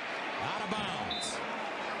fires it out of bounds.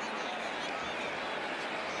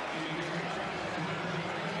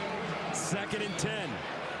 Second and 10.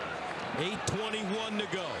 8:21 to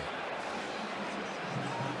go.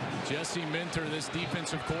 Jesse Minter, this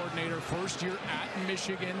defensive coordinator, first year at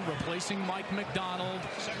Michigan, replacing Mike McDonald.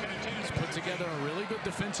 He's put together a really good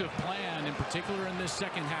defensive plan, in particular in this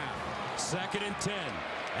second half. 2nd and 10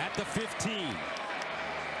 at the 15.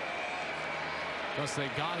 Plus, they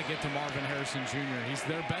got to get to Marvin Harrison Jr. He's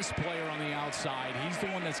their best player on the outside. He's the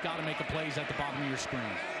one that's got to make the plays at the bottom of your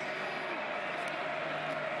screen.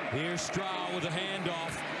 Here's Stroud with a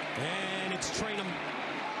handoff, and it's Trainum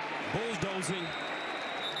bulldozing.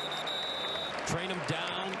 Trainum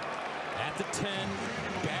down at the 10.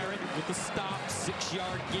 Barrett with the stop,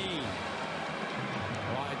 6-yard gain.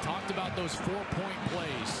 Well, I talked about those 4-point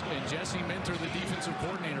plays, and Jesse Minter, the defensive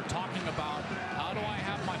coordinator, talking about how do I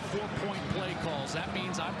have my 4-point play calls. That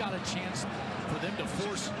means I've got a chance for them to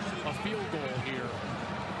force a field goal here.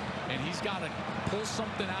 and he's got to pull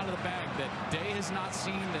something out of the bag that Day has not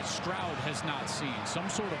seen, that Stroud has not seen. Some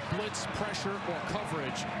sort of blitz, pressure, or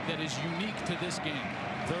coverage that is unique to this game.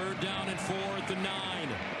 3rd down and 4 at the 9.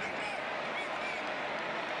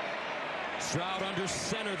 Stroud under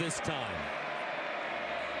center this time.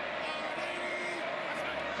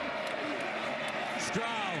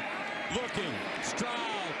 Stroud looking.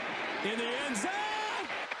 Stroud in the end zone.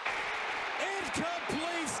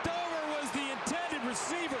 Incomplete. Stover was the intended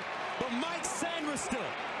receiver, but Mike Sandristil,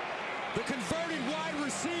 the converted wide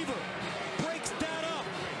receiver, breaks that up.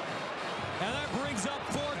 And that brings up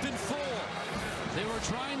 4th and 4. They were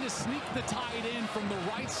trying to sneak the tight end from the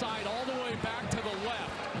right side all the way back to the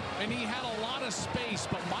left. And he had a lot of space,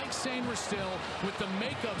 but Mike Sandristil with the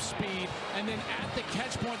makeup speed, and then at the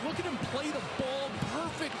catch point, look at him play the ball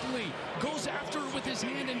perfectly. Goes after it with his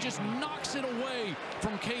hand and just knocks it away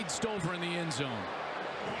from Cade Stover in the end zone.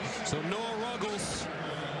 So Noah Ruggles,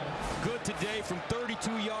 good today from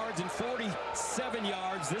 32 yards and 47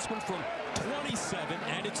 yards. This one from 27,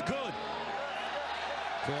 and it's good.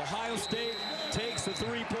 So Ohio State takes the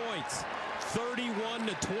 3 points,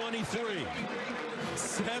 31-23.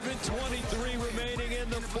 7:23 remaining in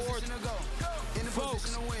the 4th.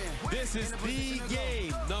 Folks, this is the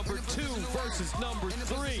game, number 2 versus number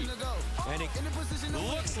 3. And it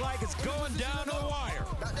looks like it's going down to the wire.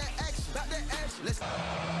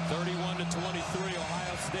 31-23,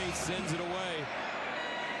 Ohio State sends it away.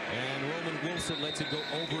 And Roman Wilson lets it go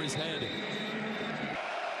over his head.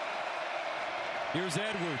 Here's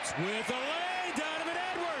Edwards with a lay. Donovan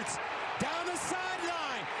Edwards down the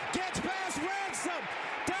sideline. Gets past Ransom.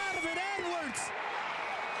 Donovan Edwards.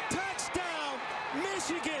 Touchdown,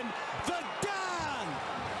 Michigan, the Don.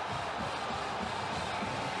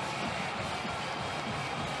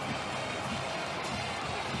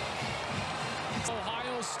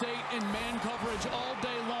 Ohio State in man coverage all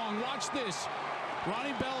day long. Watch this.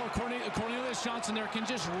 Ronnie Bell or Cornelius Johnson there can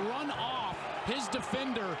just run off his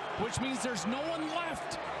defender, which means there's no one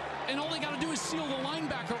left. And all they got to do is seal the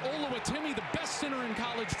linebacker. Oluwatimi, the best center in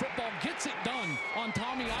college football, gets it done on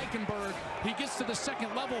Tommy Eichenberg. He gets to the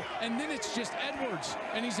 2nd level, and then it's just Edwards,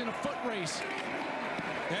 and he's in a foot race.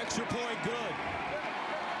 Extra point good.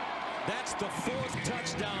 That's the 4th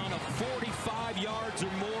touchdown of 45 yards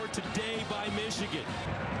or more today by Michigan.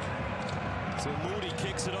 So Moody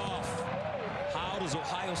kicks it off. How does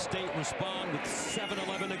Ohio State respond with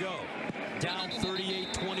 7:11 to go? Down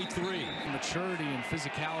 38-23. Maturity and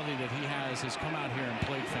physicality that he has come out here and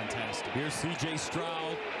played fantastic. Here's C.J.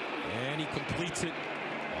 Stroud, and he completes it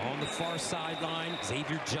on the far sideline.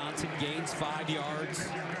 Xavier Johnson gains 5 yards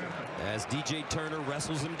as DJ Turner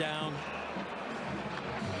wrestles him down.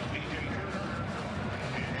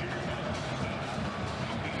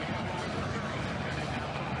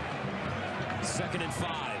 Second and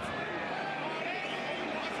 5.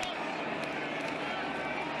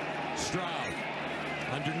 Stroud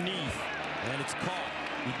underneath, and it's caught.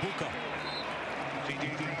 Ibuka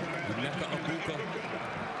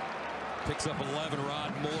picks up 11.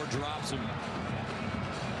 Rod Moore drops him.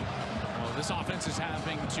 Well, this offense is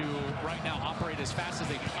having to right now operate as fast as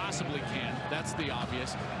they possibly can. That's the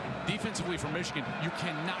obvious. Defensively for Michigan, you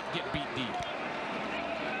cannot get beat deep.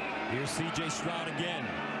 Here's C.J. Stroud again.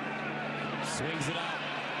 Swings it out.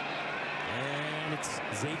 And it's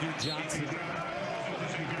Xavier Johnson.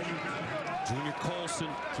 Junior Colson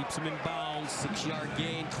keeps him in bounds. 6-yard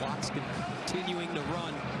gain. Clock's continuing to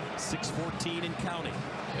run. 6:14 and counting.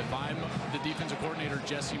 If I'm the defensive coordinator,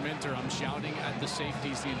 Jesse Minter, I'm shouting at the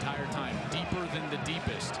safeties the entire time. Deeper than the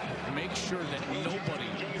deepest. Make sure that nobody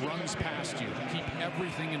runs past you. Keep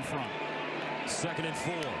everything in front. 2nd and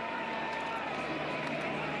 4.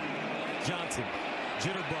 Johnson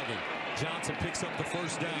jitterbugging. Johnson picks up the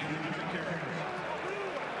 1st down.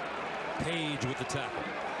 Page with the tackle.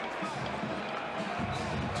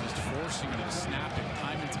 Just forcing him to snap it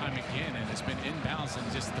time and time again, and it's been inbounds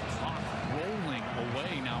and just the clock rolling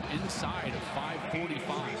away now inside of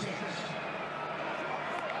 5:45.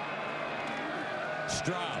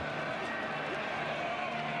 Stroud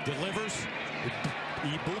delivers.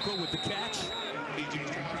 Ibuka with the catch.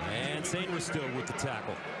 And Sandristil with the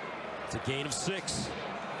tackle. It's a gain of 6.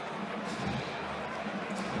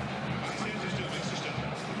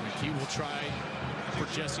 He will try for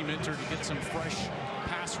Jesse Minter to get some fresh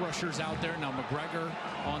pass rushers out there. Now McGregor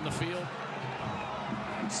on the field.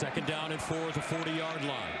 2nd down and 4 at the 40-yard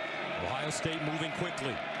line. Ohio State moving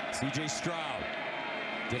quickly. C.J. Stroud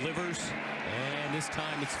delivers, and this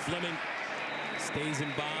time it's Fleming. Stays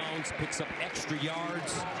in bounds, picks up extra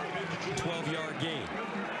yards. 12-yard gain.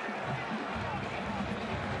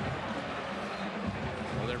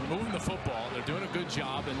 Well, they're moving the football. They're doing a good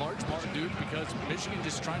job, in large part, Duke, because Michigan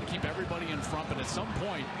just trying to keep everybody in front. But at some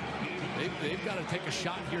point, they've got to take a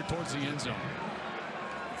shot here towards the end zone.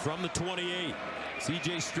 From the 28,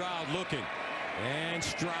 C.J. Stroud looking. And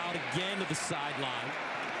Stroud again to the sideline.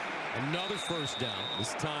 Another first down.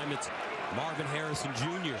 This time it's Marvin Harrison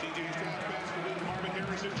Jr.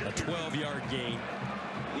 A 12-yard gain.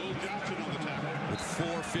 With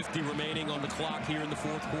 4:50 remaining on the clock here in the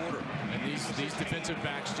fourth quarter. And these defensive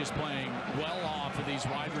backs just playing well off of these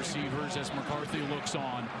wide receivers as McCarthy looks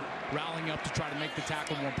on, rallying up to try to make the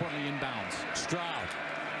tackle, more importantly inbounds. Stroud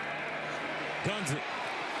guns it.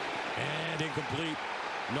 And incomplete.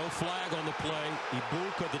 No flag on the play.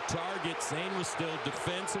 Ibuka the target. Sainristil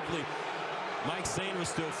defensively. Mike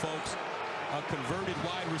Sainristil, folks, a converted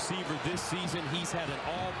wide receiver this season. He's had an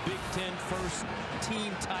all Big Ten first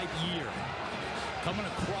team type year. Coming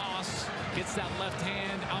across, gets that left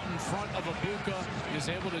hand out in front of Ibuka, is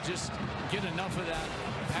able to just get enough of that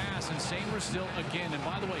pass. And Sainristil again, and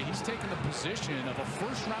by the way, he's taken the position of a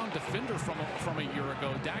first-round defender from a year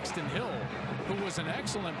ago, Daxton Hill, who was an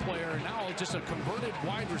excellent player, and now just a converted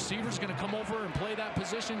wide receiver is going to come over and play that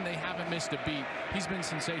position. They haven't missed a beat. He's been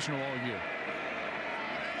sensational all year.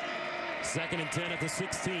 2nd and 10 at the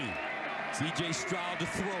 16. C.J. Stroud to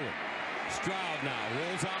throw it. Stroud now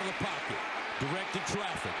rolls out of the pocket. Directed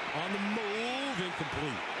traffic. On the move.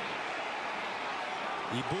 Incomplete.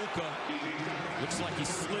 Ibuka looks like he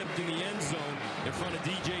slipped in the end zone in front of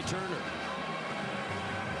DJ Turner.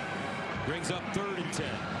 Brings up 3rd and 10.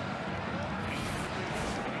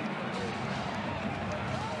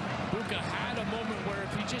 Ibuka had a moment where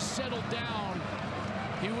if he just settled down,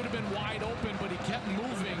 he would have been wide open, but he kept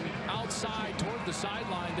moving outside toward the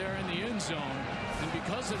sideline there in the end zone. And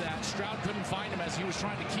because of that, Stroud couldn't find him as he was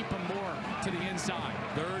trying to keep him more to the inside.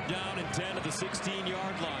 3rd down and 10 at the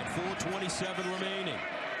 16-yard line. 4:27 remaining.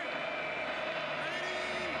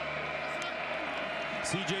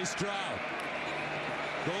 C.J. Stroud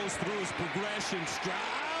goes through his progression.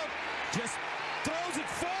 Stroud just throws it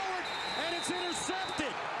forward, and it's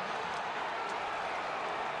intercepted.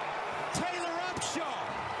 Taylor Upshaw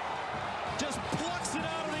just plucks it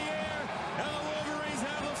out of the air, and the Wolverines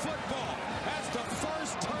have the football. That's the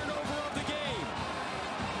first turnover of the game.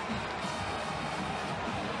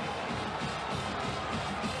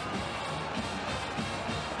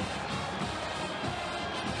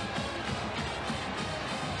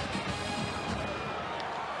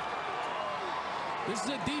 This is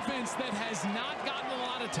a defense that has not gotten a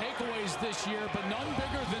lot of takeaways this year, but none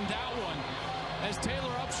bigger than that one, as Taylor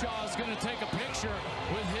Upshaw is going to take a picture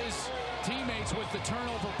with his teammates with the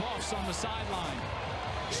turnover buffs on the sideline.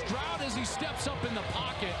 Stroud, as he steps up in the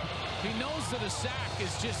pocket, he knows that a sack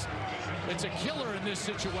is just, it's a killer in this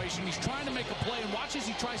situation. He's trying to make a play, and watch as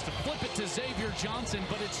he tries to flip it to Xavier Johnson,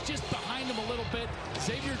 but it's just behind him a little bit.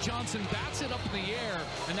 Xavier Johnson bats it up in the air,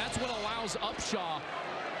 and that's what allows Upshaw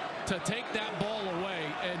to take that ball away.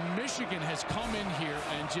 And Michigan has come in here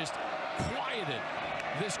and just quieted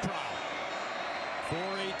this crowd.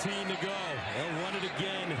 4:18 to go. They'll run it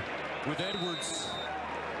again with Edwards.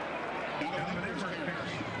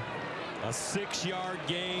 A 6-yard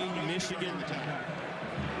gain. Michigan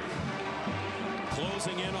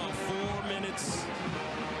closing in on 4 minutes.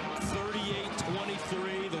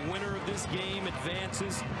 38-23. The winner of this game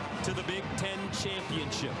advances to the Big Ten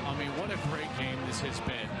championship. I mean, what a great game this has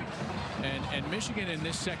been. And Michigan in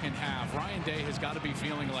this second half, Ryan Day has got to be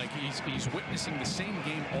feeling like he's witnessing the same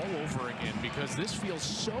game all over again, because this feels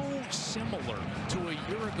so similar to a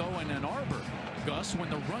year ago in Ann Arbor, Gus, when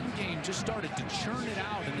the run game just started to churn it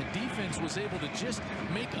out and the defense was able to just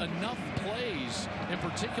make enough plays, in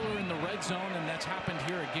particular in the red zone, and that's happened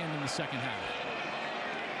here again in the second half.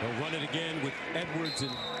 They'll run it again with Edwards,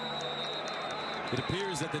 and it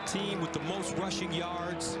appears that the team with the most rushing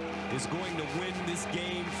yards is going to win this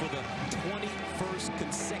game for the 21st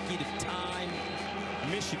consecutive time.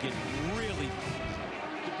 Michigan really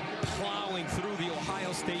plowing through the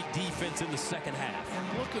Ohio State defense in the second half.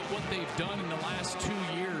 And look at what they've done in the last 2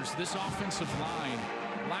 years. This offensive line,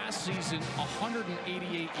 last season,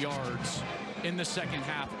 188 yards in the second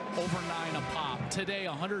half, over 9 a pop. Today,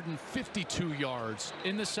 152 yards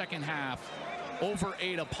in the second half, over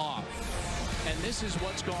 8 a pop. And this is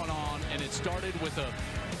what's going on, and it started with a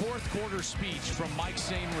fourth quarter speech from Mike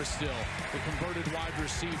Sainristil, the converted wide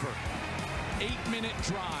receiver. 8-minute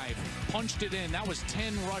drive, punched it in. That was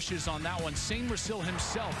 10 rushes on that one. St. Russell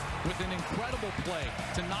himself with an incredible play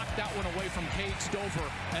to knock that one away from Cade Stover.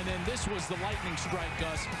 And then this was the lightning strike,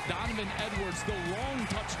 Gus. Donovan Edwards, the long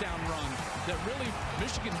touchdown run that really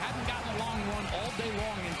Michigan hadn't gotten a long run all day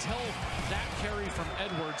long until that carry from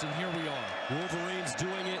Edwards, and here we are. Wolverines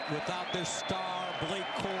doing it without their star, Blake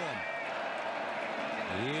Corum.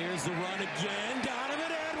 Here's the run again.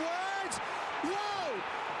 Donovan Edwards! Whoa!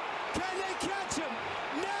 Can they catch him?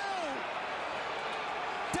 No!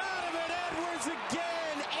 Donovan Edwards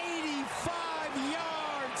again, 85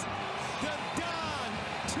 yards. The Don,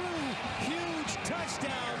 2 huge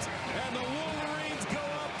touchdowns, and the Wolverines go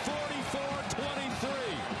up 44-23.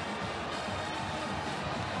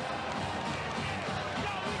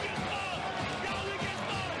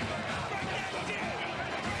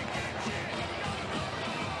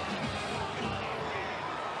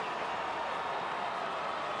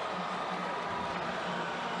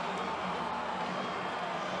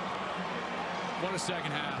 What a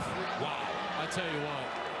second half. Wow. I tell you what.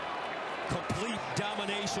 Complete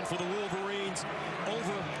domination for the Wolverines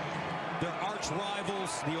over their arch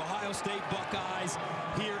rivals, the Ohio State Buckeyes,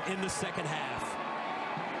 here in the second half.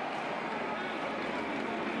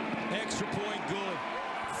 Extra point good.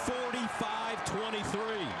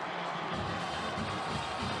 45-23.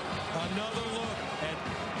 Another look at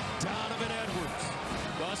Donovan Edwards.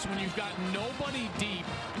 Gus, when you've got nobody deep,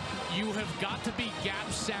 you have got to be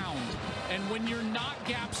gap sound. And when you're not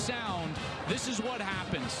gap sound, this is what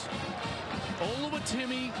happens.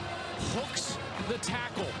 Oluwatimi hooks the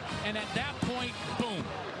tackle, and at that point, boom,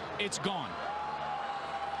 it's gone.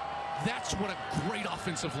 That's what a great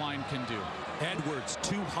offensive line can do. Edwards,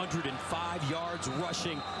 205 yards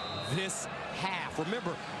rushing this half.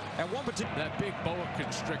 Remember, at one particular... That big boa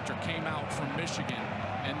constrictor came out from Michigan,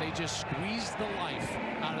 and they just squeezed the life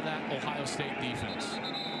out of that Ohio State defense.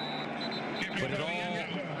 But it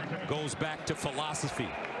all goes back to philosophy.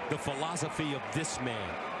 The philosophy of this man.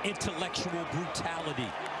 Intellectual brutality,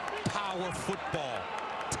 power football,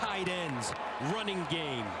 tight ends, running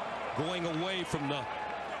game, going away from the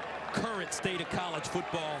current state of college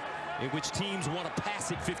football in which teams want to pass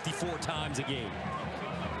it 54 times a game.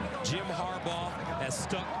 Jim Harbaugh has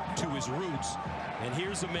stuck to his roots, and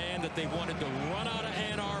here's a man that they wanted to run out of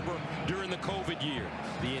Ann Arbor during the COVID year.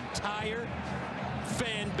 The entire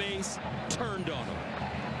fan base turned on him.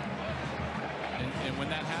 And when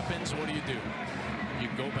that happens, what do? You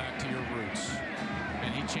go back to your roots.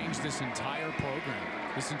 And he changed this entire program.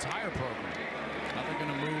 This entire program. Now they're going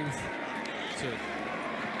to move to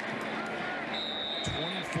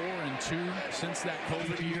 24-2 since that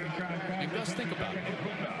COVID year. And Gus, think about it.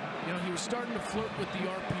 You know, he was starting to flirt with the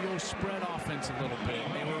RPO spread offense a little bit.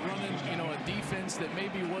 They were running, you know, a defense that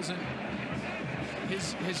maybe wasn't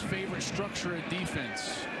his favorite structure of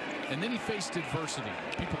defense. And then he faced adversity.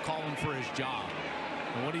 People calling for his job.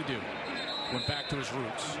 And what did he do? Went back to his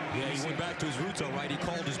roots. Yeah, he went back to his roots, all right. He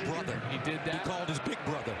called his brother. He did that. He called his big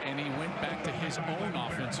brother. And he went back to his own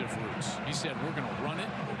offensive roots. He said, we're going to run it.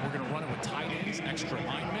 We're going to run it with tight ends, extra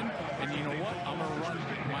linemen. And you know what? I'm going to run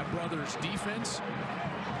my brother's defense.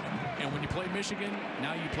 And when you play Michigan,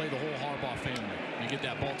 now you play the whole Harbaugh family. You get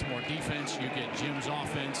that Baltimore defense. You get Jim's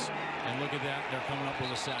offense. And look at that. They're coming up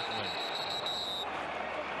with a sack late.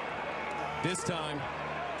 This time,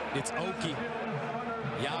 it's Oki.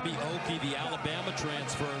 Yabi Oki, the Alabama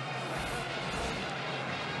transfer.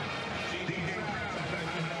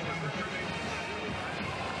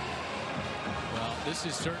 Well, this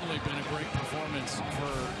has certainly been a great performance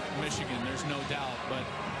for Michigan. There's no doubt. But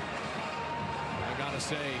I got to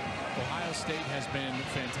say, Ohio State has been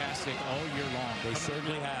fantastic all year long. They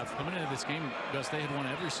certainly have. Coming into this game, Gus, they had won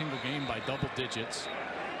every single game by double digits.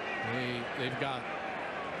 They've got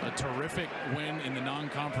a terrific win in the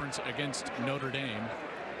non-conference against Notre Dame.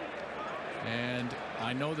 And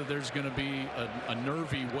I know that there's going to be a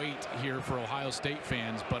nervy wait here for Ohio State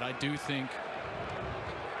fans, but I do think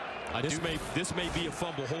this may be a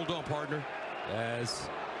fumble. Hold on, partner, as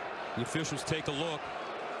the officials take a look.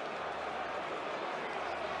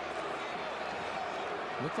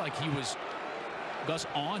 Looked like he was, Gus,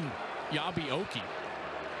 on Yabi Oki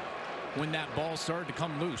when that ball started to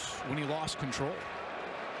come loose, when he lost control.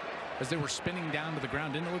 As they were spinning down to the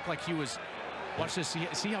ground, didn't it look like he was, watch this,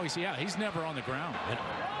 see how he's never on the ground.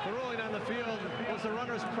 The ruling on the field was the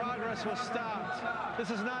runner's progress was stopped. This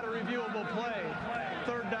is not a reviewable play.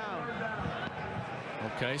 Third down.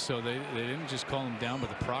 Okay, so they didn't just call him down, but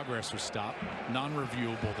the progress was stopped.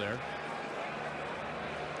 Non-reviewable there.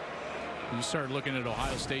 You start looking at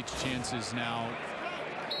Ohio State's chances now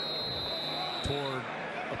toward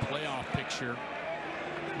a playoff picture.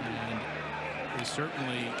 And is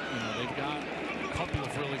certainly, they've got a couple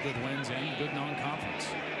of really good wins and good non-conference.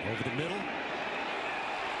 Over the middle.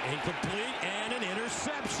 Incomplete and an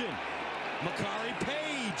interception. Makari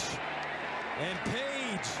Page. And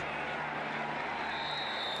Page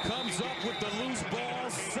comes up with the loose ball.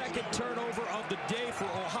 Second turnover of the day for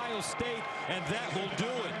Ohio State, and that will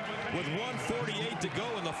do it with 1:48 to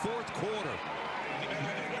go in the fourth quarter.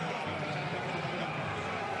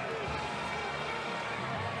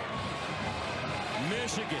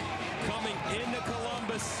 Michigan coming into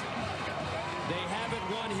Columbus. They haven't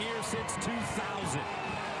won here since 2000.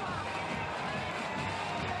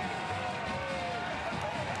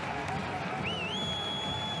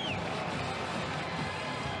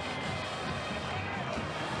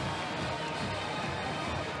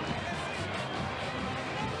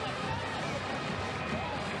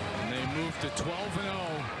 To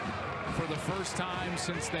 12-0 for the first time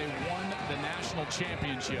since they won the national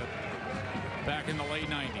championship back in the late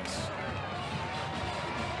 90s.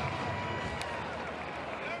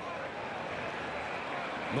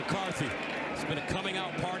 McCarthy, it's been a coming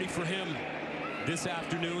out party for him this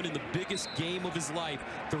afternoon in the biggest game of his life.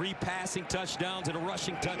 3 passing touchdowns and a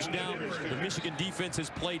rushing touchdown. The Michigan defense has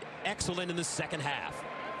played excellent in the second half.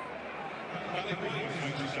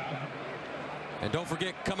 And don't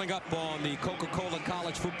forget, coming up on the Coca-Cola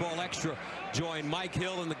College Football Extra, join Mike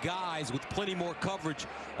Hill and the guys with plenty more coverage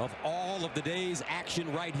of all of the day's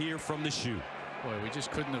action right here from the shoe. Boy, we just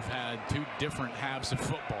couldn't have had 2 different halves of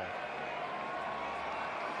football.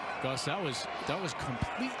 Gus, that was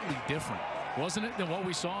completely different, wasn't it, than what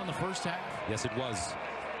we saw in the first half? Yes, it was.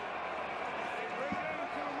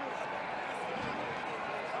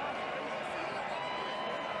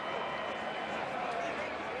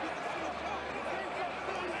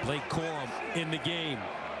 Blake Corum in the game.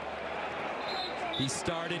 He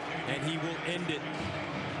started and he will end it.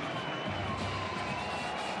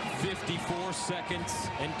 54 seconds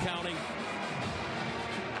and counting.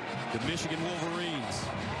 The Michigan Wolverines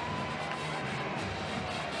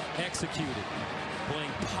executed,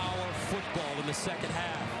 playing power football in the second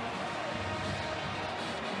half.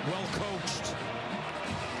 Well coached.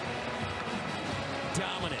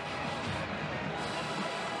 Dominant.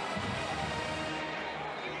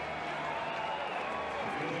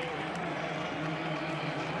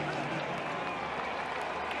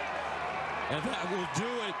 And that will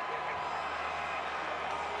do it.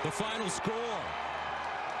 The final score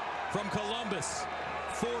from Columbus,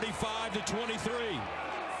 45-23.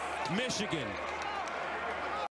 Michigan